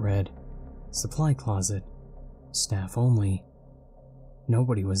on it read, "Supply closet, staff only."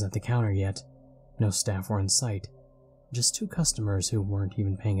 Nobody was at the counter yet, No staff were in sight, just two customers who weren't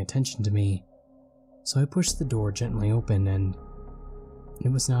even paying attention to me. So I pushed the door gently open, and it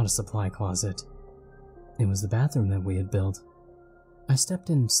was not a supply closet. It was the bathroom that we had built. I stepped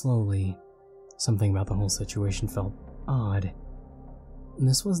in slowly. Something about the whole situation felt odd.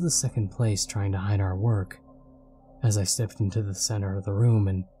 This was the second place trying to hide our work. As I stepped into the center of the room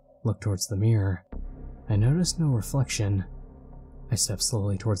and looked towards the mirror, I noticed no reflection. I stepped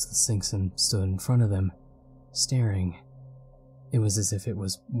slowly towards the sinks and stood in front of them, staring. It was as if it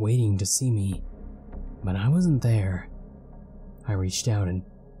was waiting to see me, but I wasn't there. I reached out and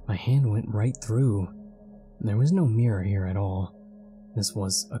my hand went right through. There was no mirror here at all. This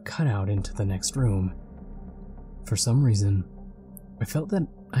was a cutout into the next room. For some reason, I felt that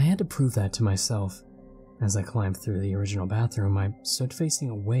I had to prove that to myself. As I climbed through the original bathroom, I stood facing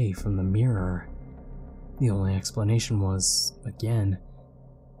away from the mirror. The only explanation was, again,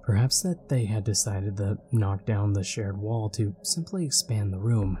 perhaps that they had decided to knock down the shared wall to simply expand the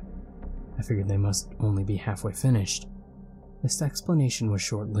room. I figured they must only be halfway finished. This explanation was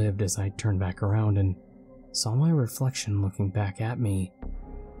short-lived as I turned back around and saw my reflection looking back at me.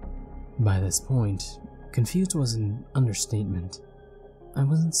 By this point, confused was an understatement. I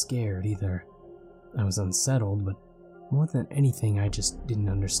wasn't scared either. I was unsettled, but more than anything, I just didn't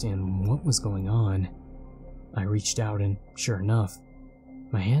understand what was going on. I reached out and, sure enough,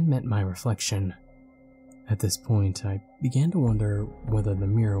 my hand met my reflection. At this point, I began to wonder whether the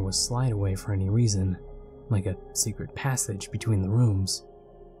mirror was slide away for any reason, like a secret passage between the rooms.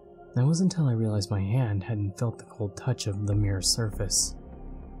 That was until I realized my hand hadn't felt the cold touch of the mirror's surface,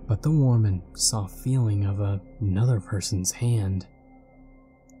 but the warm and soft feeling of another person's hand.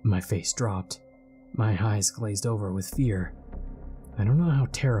 My face dropped. My eyes glazed over with fear. I don't know how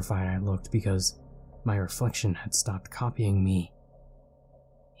terrified I looked because my reflection had stopped copying me.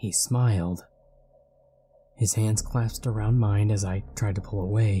 He smiled. His hands clasped around mine as I tried to pull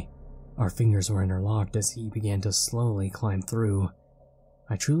away. Our fingers were interlocked as he began to slowly climb through.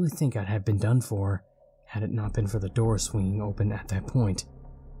 I truly think I'd have been done for had it not been for the door swinging open at that point.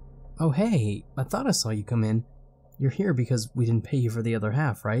 "Oh hey, I thought I saw you come in. You're here because we didn't pay you for the other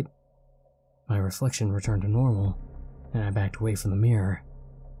half, right?" My reflection returned to normal, and I backed away from the mirror.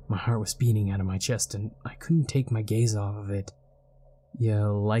 My heart was beating out of my chest and I couldn't take my gaze off of it.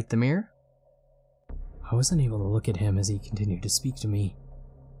 "You like the mirror?" I wasn't able to look at him as he continued to speak to me.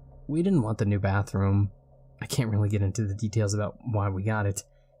 "We didn't want the new bathroom. I can't really get into the details about why we got it,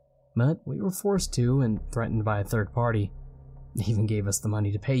 but we were forced to and threatened by a third party. They even gave us the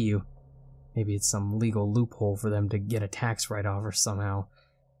money to pay you. Maybe it's some legal loophole for them to get a tax write-off or somehow.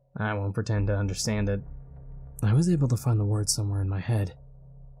 I won't pretend to understand it." I was able to find the words somewhere in my head.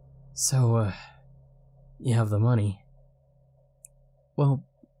 "So, you have the money?" "Well,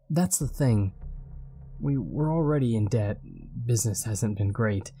 that's the thing. We were already in debt. Business hasn't been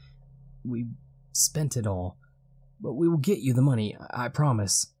great. We spent it all. But we will get you the money, I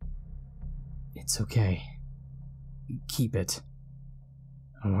promise." "It's okay. Keep it."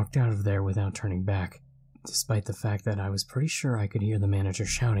 I walked out of there without turning back, despite the fact that I was pretty sure I could hear the manager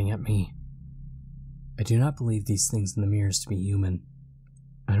shouting at me. I do not believe these things in the mirrors to be human.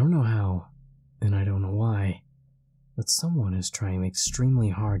 I don't know how, and I don't know why, but someone is trying extremely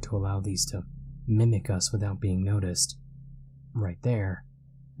hard to allow these to mimic us without being noticed. Right there,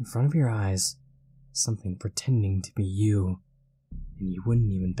 in front of your eyes, something pretending to be you, and you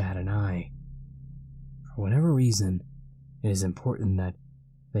wouldn't even bat an eye. For whatever reason, it is important that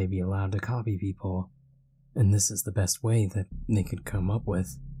they be allowed to copy people, and this is the best way that they could come up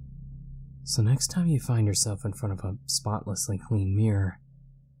with. So next time you find yourself in front of a spotlessly clean mirror,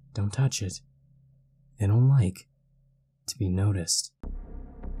 don't touch it. They don't like to be noticed.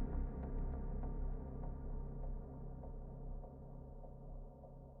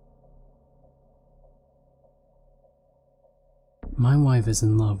 My wife is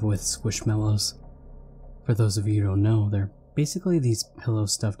in love with Squishmallows. For those of you who don't know, they're basically these pillow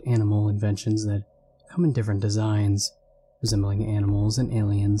stuffed animal inventions that come in different designs, resembling animals and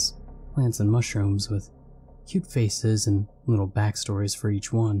aliens, plants and mushrooms, with cute faces and little backstories for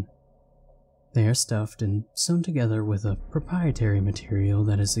each one. They are stuffed and sewn together with a proprietary material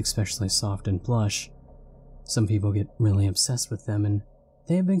that is especially soft and plush. Some people get really obsessed with them, and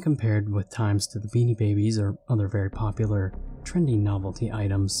they have been compared with times to the Beanie Babies or other very popular, trendy novelty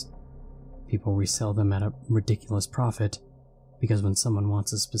items. People resell them at a ridiculous profit, because when someone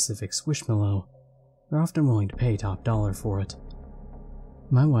wants a specific Squishmallow, they're often willing to pay top dollar for it.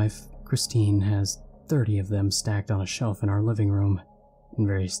 My wife, Christine, has 30 of them stacked on a shelf in our living room, in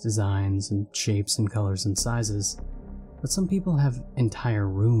various designs and shapes and colors and sizes. but some people have entire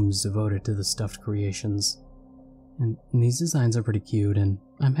rooms devoted to the stuffed creations. And these designs are pretty cute, and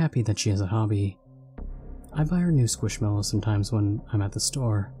I'm happy that she has a hobby. I buy her new Squishmallows sometimes when I'm at the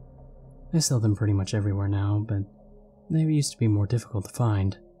store. They sell them pretty much everywhere now, but they used to be more difficult to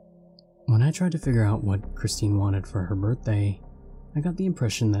find. When I tried to figure out what Christine wanted for her birthday, I got the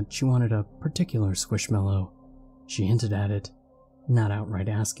impression that she wanted a particular Squishmallow. She hinted at it, not outright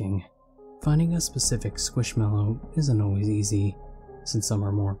asking. Finding a specific Squishmallow isn't always easy, since some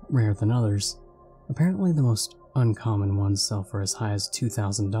are more rare than others. Apparently the most uncommon ones sell for as high as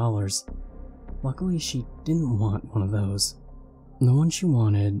 $2,000. Luckily, she didn't want one of those. The one she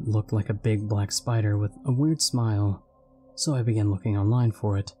wanted looked like a big black spider with a weird smile, so I began looking online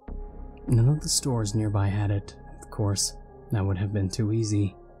for it. None of the stores nearby had it, of course. That would have been too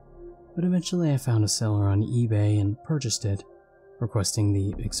easy. But eventually I found a seller on eBay and purchased it, requesting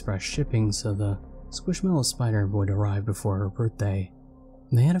the express shipping so the Squishmallow spider would arrive before her birthday.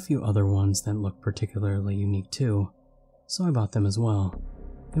 They had a few other ones that looked particularly unique too, so I bought them as well.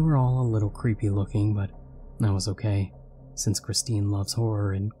 They were all a little creepy looking, but that was okay, since Christine loves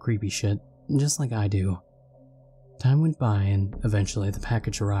horror and creepy shit, just like I do. Time went by and eventually the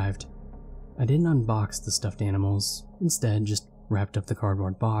package arrived. I didn't unbox the stuffed animals, instead just wrapped up the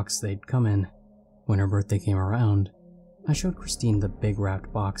cardboard box they'd come in. When her birthday came around, I showed Christine the big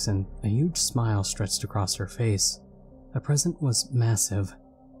wrapped box and a huge smile stretched across her face. The present was massive,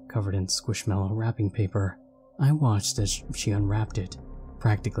 covered in Squishmallow wrapping paper. I watched as she unwrapped it,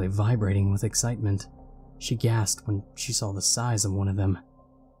 practically vibrating with excitement. She gasped when she saw the size of one of them.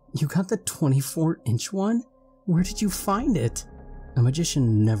 "You got the 24-inch one? Where did you find it?" A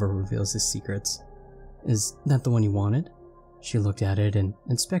magician never reveals his secrets. "Is that the one you wanted?" She looked at it and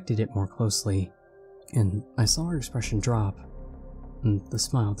inspected it more closely, and I saw her expression drop, and the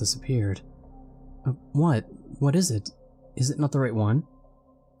smile disappeared. What? What is it? Is it not the right one?"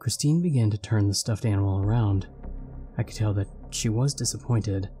 Christine began to turn the stuffed animal around. I could tell that she was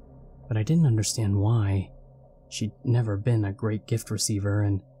disappointed, but I didn't understand why. She'd never been a great gift receiver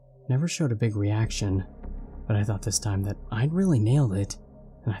and never showed a big reaction, but I thought this time that I'd really nailed it,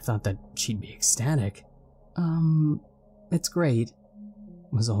 and I thought that she'd be ecstatic. It's great,"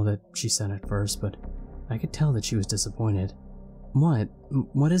 was all that she said at first, but I could tell that she was disappointed.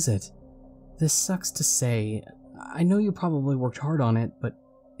 What is it?" "This sucks to say. I know you probably worked hard on it, but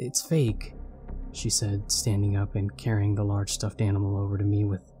it's fake," she said, standing up and carrying the large stuffed animal over to me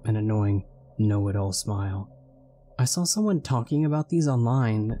with an annoying, know-it-all smile. "I saw someone talking about these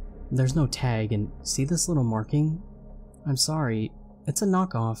online. There's no tag, and see this little marking? I'm sorry, it's a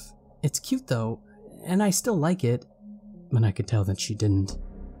knockoff. It's cute though, and I still like it." But I could tell that she didn't.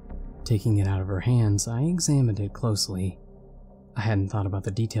 Taking it out of her hands, I examined it closely. I hadn't thought about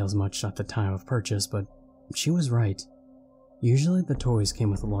the details much at the time of purchase, but she was right. Usually the toys came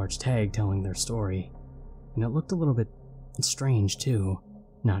with a large tag telling their story, and it looked a little bit strange too,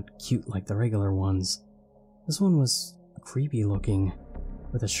 not cute like the regular ones. This one was creepy looking,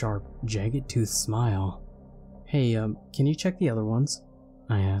 with a sharp, jagged-toothed smile. "Hey, can you check the other ones?"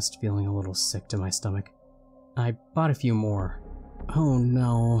 I asked, feeling a little sick to my stomach. "I bought a few more." "Oh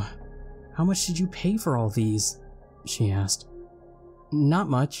no. How much did you pay for all these?" she asked. "Not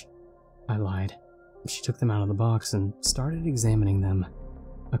much," I lied. She took them out of the box and started examining them.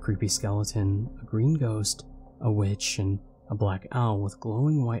 A creepy skeleton, a green ghost, a witch, and a black owl with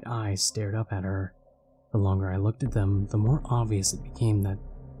glowing white eyes stared up at her. The longer I looked at them, the more obvious it became that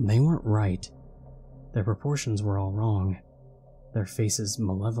they weren't right. Their proportions were all wrong. Their faces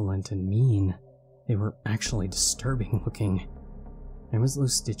malevolent and mean. They were actually disturbing looking. There was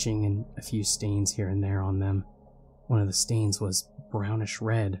loose stitching and a few stains here and there on them. One of the stains was brownish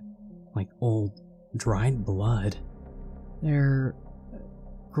red, like old, dried blood. "They're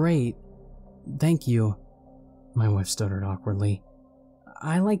great. Thank you," my wife stuttered awkwardly.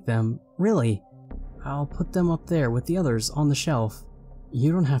 "I like them, really. I'll put them up there with the others on the shelf."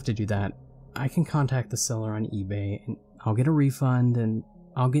 "You don't have to do that. I can contact the seller on eBay, and I'll get a refund, and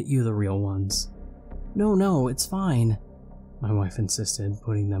I'll get you the real ones." No, it's fine," my wife insisted,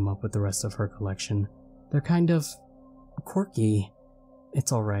 putting them up with the rest of her collection. "They're kind of quirky.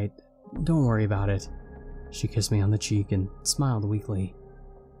 It's alright. Don't worry about it." She kissed me on the cheek and smiled weakly.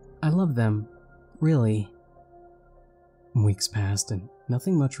 "I love them. Really." Weeks passed and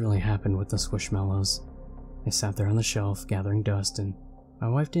nothing much really happened with the Squishmallows. They sat there on the shelf gathering dust, and my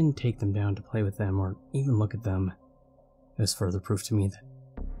wife didn't take them down to play with them or even look at them. It was further proof to me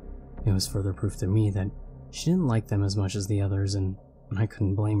that she didn't like them as much as the others, and I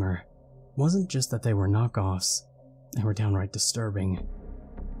couldn't blame her. It wasn't just that they were knockoffs, they were downright disturbing.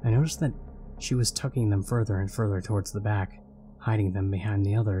 I noticed that she was tucking them further and further towards the back, hiding them behind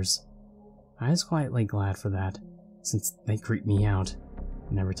the others. I was quietly glad for that, since they creeped me out,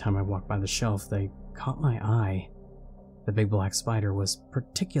 and every time I walked by the shelf, they caught my eye. The big black spider was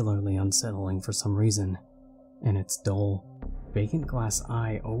particularly unsettling for some reason, and its dull, vacant glass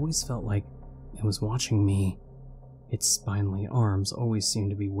eye always felt like it was watching me. Its spindly arms always seemed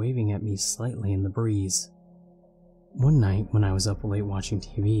to be waving at me slightly in the breeze. One night, when I was up late watching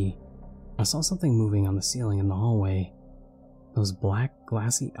TV, I saw something moving on the ceiling in the hallway. Those black,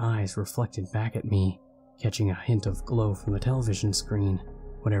 glassy eyes reflected back at me, catching a hint of glow from the television screen.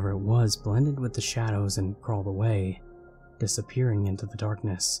 Whatever it was blended with the shadows and crawled away, disappearing into the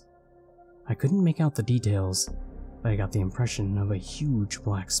darkness. I couldn't make out the details, but I got the impression of a huge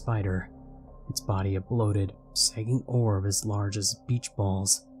black spider, its body a bloated, sagging orb as large as beach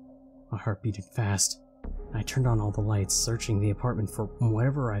balls. My heart beated fast. I turned on all the lights, searching the apartment for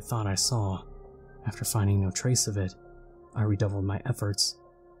whatever I thought I saw. After finding no trace of it, I redoubled my efforts,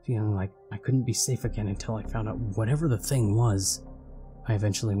 feeling like I couldn't be safe again until I found out whatever the thing was. I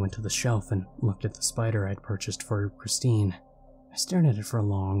eventually went to the shelf and looked at the spider I'd purchased for Christine. I stared at it for a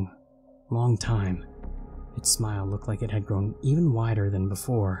long time. Its smile looked like it had grown even wider than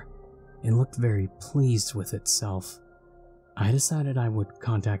before. It looked very pleased with itself. I decided I would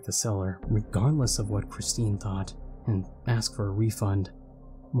contact the seller, regardless of what Christine thought, and ask for a refund.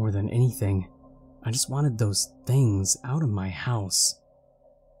 More than anything, I just wanted those things out of my house.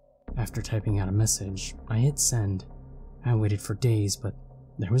 After typing out a message, I hit send. I waited for days, but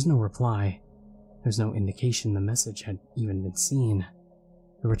there was no reply. There's no indication the message had even been seen.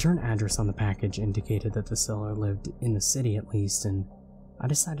 The return address on the package indicated that the seller lived in the city at least, and I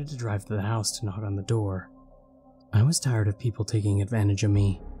decided to drive to the house to knock on the door. I was tired of people taking advantage of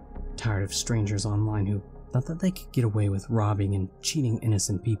me, tired of strangers online who thought that they could get away with robbing and cheating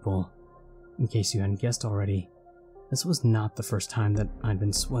innocent people. In case you hadn't guessed already, this was not the first time that I'd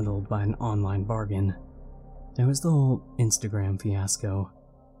been swindled by an online bargain. There was the whole Instagram fiasco.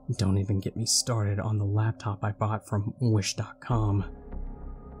 Don't even get me started on the laptop I bought from Wish.com.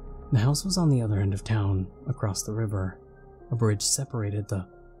 The house was on the other end of town, across the river. A bridge separated the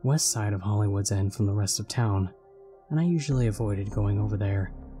west side of Hollywood's End from the rest of town, and I usually avoided going over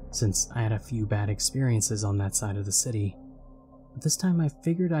there, since I had a few bad experiences on that side of the city. But this time I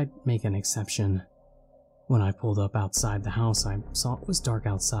figured I'd make an exception. When I pulled up outside the house, I saw it was dark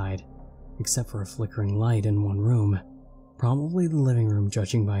outside, except for a flickering light in one room, probably the living room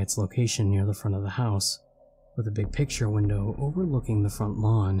judging by its location near the front of the house, with a big picture window overlooking the front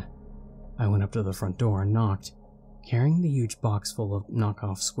lawn. I went up to the front door and knocked, carrying the huge box full of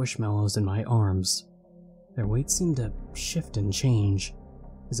knockoff Squishmallows in my arms. Their weight seemed to shift and change,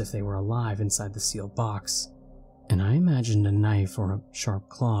 as if they were alive inside the sealed box, and I imagined a knife or a sharp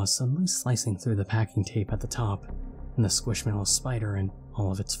claw suddenly slicing through the packing tape at the top, and the Squishmallow spider and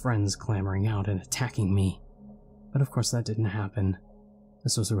all of its friends clamoring out and attacking me. But of course that didn't happen.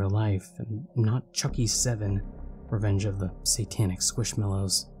 This was real life, and not Chucky 7, Revenge of the Satanic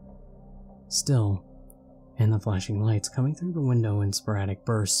Squishmallows. Still, and the flashing lights coming through the window in sporadic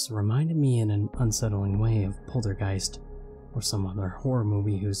bursts reminded me in an unsettling way of Poltergeist, or some other horror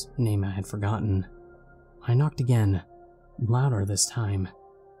movie whose name I had forgotten. I knocked again, louder this time.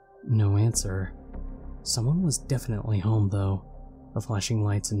 No answer. Someone was definitely home, though. The flashing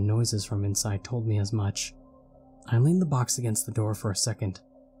lights and noises from inside told me as much. I leaned the box against the door for a second,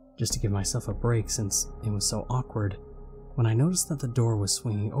 just to give myself a break since it was so awkward, when I noticed that the door was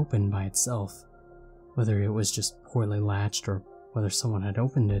swinging open by itself. Whether it was just poorly latched or whether someone had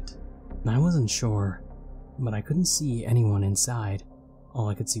opened it, I wasn't sure, but I couldn't see anyone inside. All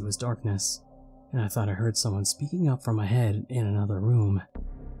I could see was darkness, and I thought I heard someone speaking up from ahead in another room.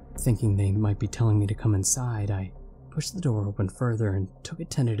 Thinking they might be telling me to come inside, I pushed the door open further and took a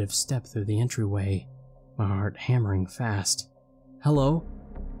tentative step through the entryway, my heart hammering fast. "Hello?"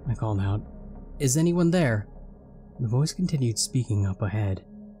 I called out. "Is anyone there?" The voice continued speaking up ahead,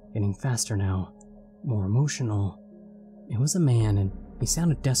 getting faster now, more emotional. It was a man, and he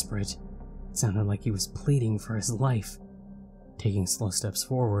sounded desperate. It sounded like he was pleading for his life. Taking slow steps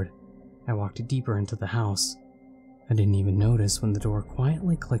forward, I walked deeper into the house. I didn't even notice when the door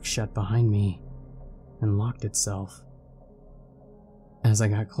quietly clicked shut behind me and locked itself. As I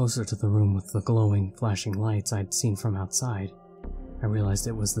got closer to the room with the glowing, flashing lights I'd seen from outside, I realized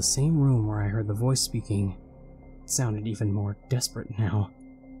it was the same room where I heard the voice speaking. It sounded even more desperate now.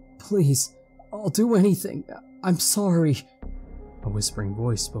 "Please, I'll do anything. I'm sorry." A whispering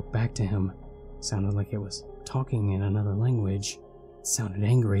voice spoke back to him. It sounded like it was talking in another language. It sounded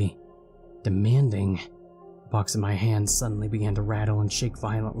angry, demanding. The box in my hand suddenly began to rattle and shake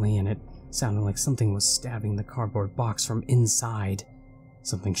violently, and it sounding like something was stabbing the cardboard box from inside.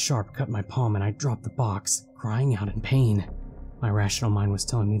 Something sharp cut my palm and I dropped the box, crying out in pain. My rational mind was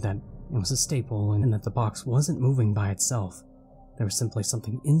telling me that it was a staple and that the box wasn't moving by itself. There was simply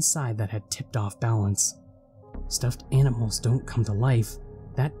something inside that had tipped off balance. Stuffed animals don't come to life.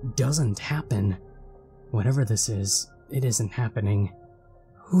 That doesn't happen. Whatever this is, it isn't happening.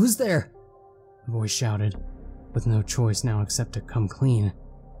 "Who's there?" the voice shouted, with no choice now except to come clean.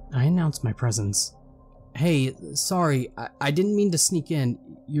 I announced my presence. "Hey, sorry, I didn't mean to sneak in.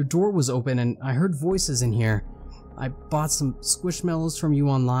 Your door was open and I heard voices in here. I bought some Squishmallows from you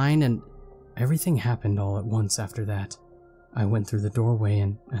online and..." Everything happened all at once after that. I went through the doorway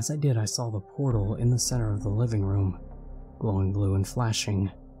and as I did I saw the portal in the center of the living room, glowing blue and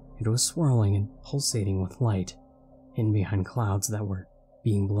flashing. It was swirling and pulsating with light, hidden behind clouds that were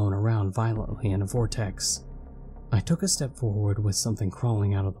being blown around violently in a vortex. I took a step forward with something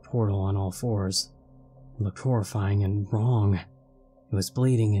crawling out of the portal on all fours. It looked horrifying and wrong. It was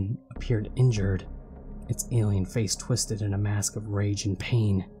bleeding and appeared injured, its alien face twisted in a mask of rage and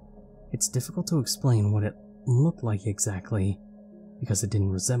pain. It's difficult to explain what it looked like exactly, because it didn't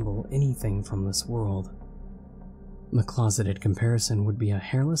resemble anything from this world. The closeted comparison would be a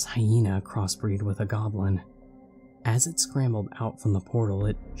hairless hyena crossbreed with a goblin. As it scrambled out from the portal,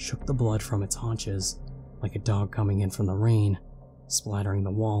 it shook the blood from its haunches, like a dog coming in from the rain, splattering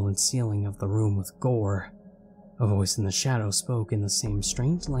the wall and ceiling of the room with gore. A voice in the shadow spoke in the same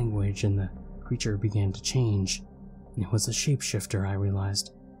strange language and the creature began to change. It was a shapeshifter, I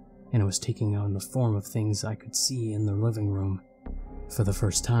realized, and it was taking on the form of things I could see in the living room. For the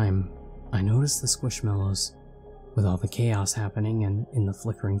first time, I noticed the Squishmallows. With all the chaos happening and in the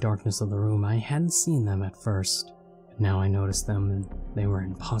flickering darkness of the room, I hadn't seen them at first. But now I noticed them and they were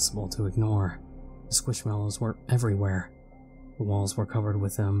impossible to ignore. The Squishmallows were everywhere. The walls were covered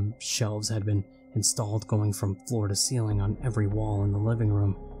with them, shelves had been installed going from floor to ceiling on every wall in the living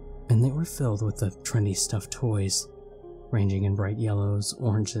room, and they were filled with the trendy stuffed toys, ranging in bright yellows,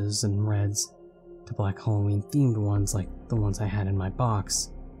 oranges, and reds, to black Halloween-themed ones like the ones I had in my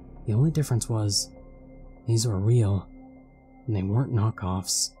box. The only difference was, these were real, and they weren't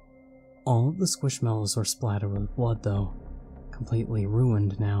knockoffs. All of the Squishmallows were splattered with blood though, completely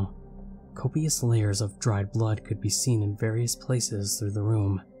ruined now. Copious layers of dried blood could be seen in various places through the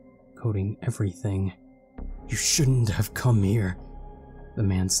room, coating everything. "You shouldn't have come here," the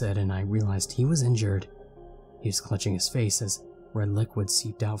man said, and I realized he was injured. He was clutching his face as red liquid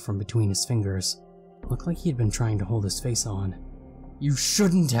seeped out from between his fingers. It looked like he had been trying to hold his face on. "You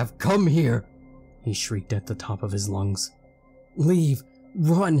shouldn't have come here," he shrieked at the top of his lungs. "Leave!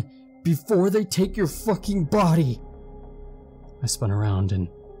 Run! Before they take your fucking body!" I spun around and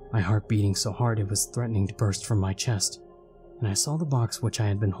my heart beating so hard it was threatening to burst from my chest, and I saw the box which I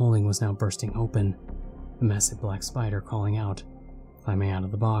had been holding was now bursting open, the massive black spider crawling out, climbing out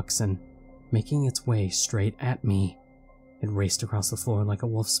of the box and making its way straight at me. It raced across the floor like a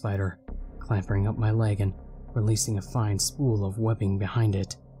wolf spider, clampering up my leg and releasing a fine spool of webbing behind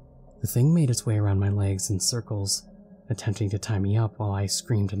it. The thing made its way around my legs in circles, attempting to tie me up while I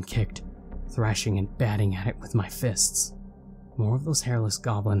screamed and kicked, thrashing and batting at it with my fists. More of those hairless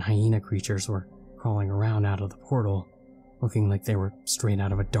goblin hyena creatures were crawling around out of the portal, looking like they were straight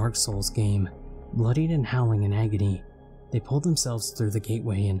out of a Dark Souls game. Bloodied and howling in agony, they pulled themselves through the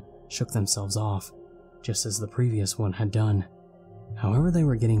gateway and shook themselves off, just as the previous one had done. However they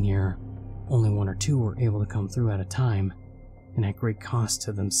were getting here, only one or two were able to come through at a time, and at great cost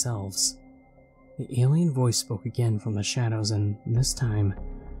to themselves. The alien voice spoke again from the shadows, and this time,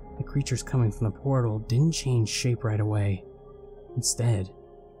 the creatures coming from the portal didn't change shape right away. Instead,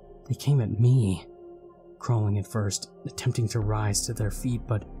 they came at me, crawling at first, attempting to rise to their feet,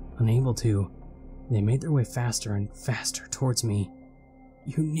 but unable to. They made their way faster and faster towards me.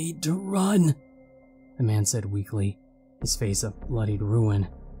 "You need to run," the man said weakly, his face a bloodied ruin.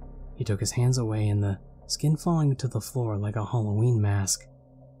 He took his hands away and the skin falling to the floor like a Halloween mask.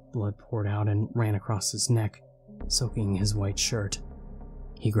 Blood poured out and ran across his neck, soaking his white shirt.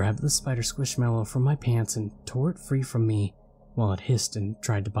 He grabbed the spider Squishmallow from my pants and tore it free from me while it hissed and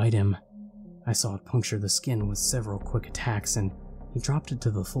tried to bite him. I saw it puncture the skin with several quick attacks and he dropped it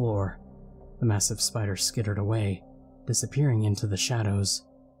to the floor. The massive spider skittered away, disappearing into the shadows.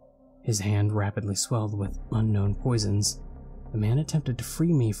 His hand rapidly swelled with unknown poisons. The man attempted to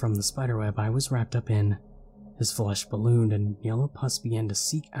free me from the spiderweb I was wrapped up in. His flesh ballooned and yellow pus began to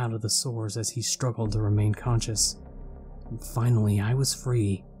seep out of the sores as he struggled to remain conscious. And finally, I was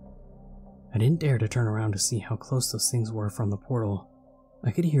free. I didn't dare to turn around to see how close those things were from the portal.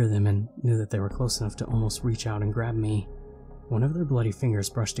 I could hear them and knew that they were close enough to almost reach out and grab me. One of their bloody fingers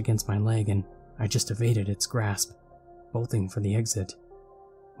brushed against my leg and I just evaded its grasp, bolting for the exit.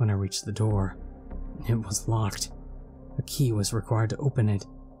 When I reached the door, it was locked. A key was required to open it,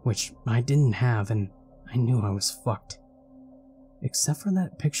 which I didn't have, and I knew I was fucked. Except for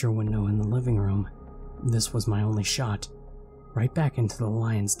that picture window in the living room, this was my only shot, right back into the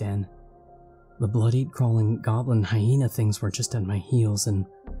lion's den. The bloodied, crawling goblin hyena things were just at my heels, and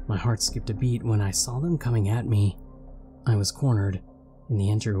my heart skipped a beat when I saw them coming at me. I was cornered in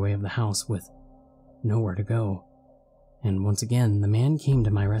the entryway of the house with nowhere to go. And once again, the man came to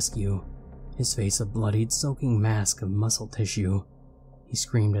my rescue, his face a bloodied, soaking mask of muscle tissue. He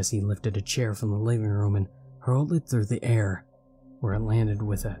screamed as he lifted a chair from the living room and hurled it through the air, where it landed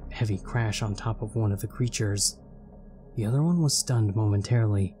with a heavy crash on top of one of the creatures. The other one was stunned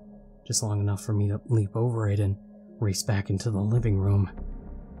momentarily, just long enough for me to leap over it and race back into the living room.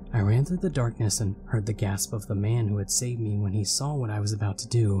 I ran through the darkness and heard the gasp of the man who had saved me when he saw what I was about to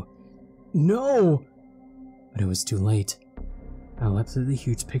do. "No!" But it was too late. I leapt through the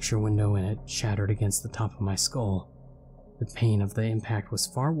huge picture window and it shattered against the top of my skull. The pain of the impact was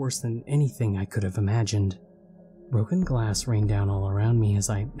far worse than anything I could have imagined. Broken glass rained down all around me as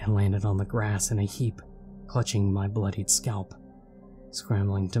I landed on the grass in a heap, clutching my bloodied scalp.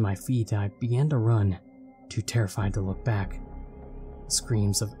 Scrambling to my feet, I began to run, too terrified to look back. The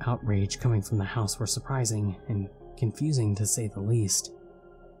screams of outrage coming from the house were surprising and confusing to say the least.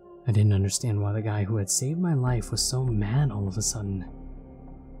 I didn't understand why the guy who had saved my life was so mad all of a sudden.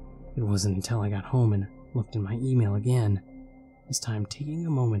 It wasn't until I got home and looked in my email again, this time taking a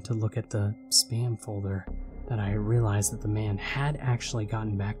moment to look at the spam folder, that I realized that the man had actually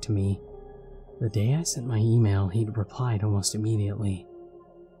gotten back to me. The day I sent my email, he'd replied almost immediately.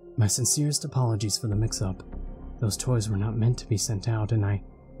 "My sincerest apologies for the mix-up. Those toys were not meant to be sent out, and I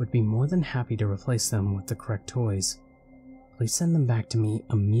would be more than happy to replace them with the correct toys. Please send them back to me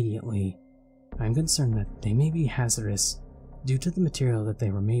immediately. I am concerned that they may be hazardous due to the material that they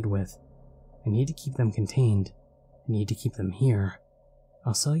were made with. I need to keep them contained. I need to keep them here.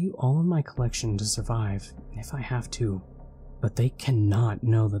 I'll sell you all of my collection to survive, if I have to, but they cannot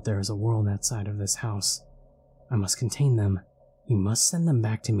know that there is a world outside of this house. I must contain them. You must send them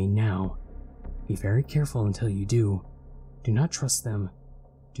back to me now. Be very careful until you do. Do not trust them.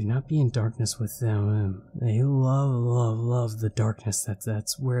 Do not be in darkness with them. They love the darkness.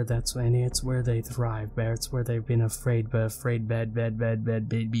 It's where they thrive. It's where they've been afraid,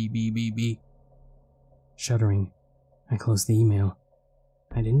 be. Shuddering, I closed the email.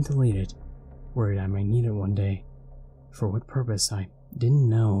 I didn't delete it, worried I might need it one day. For what purpose, I didn't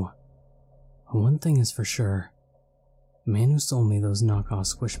know. But one thing is for sure. The man who sold me those knockoff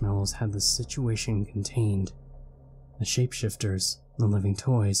Squishmallows had the situation contained. The shapeshifters, the living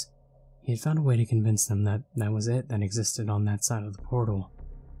toys, he had found a way to convince them that that was it that existed on that side of the portal.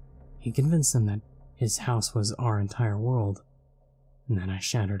 He convinced them that his house was our entire world, and then I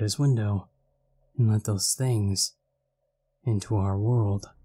shattered his window and let those things into our world.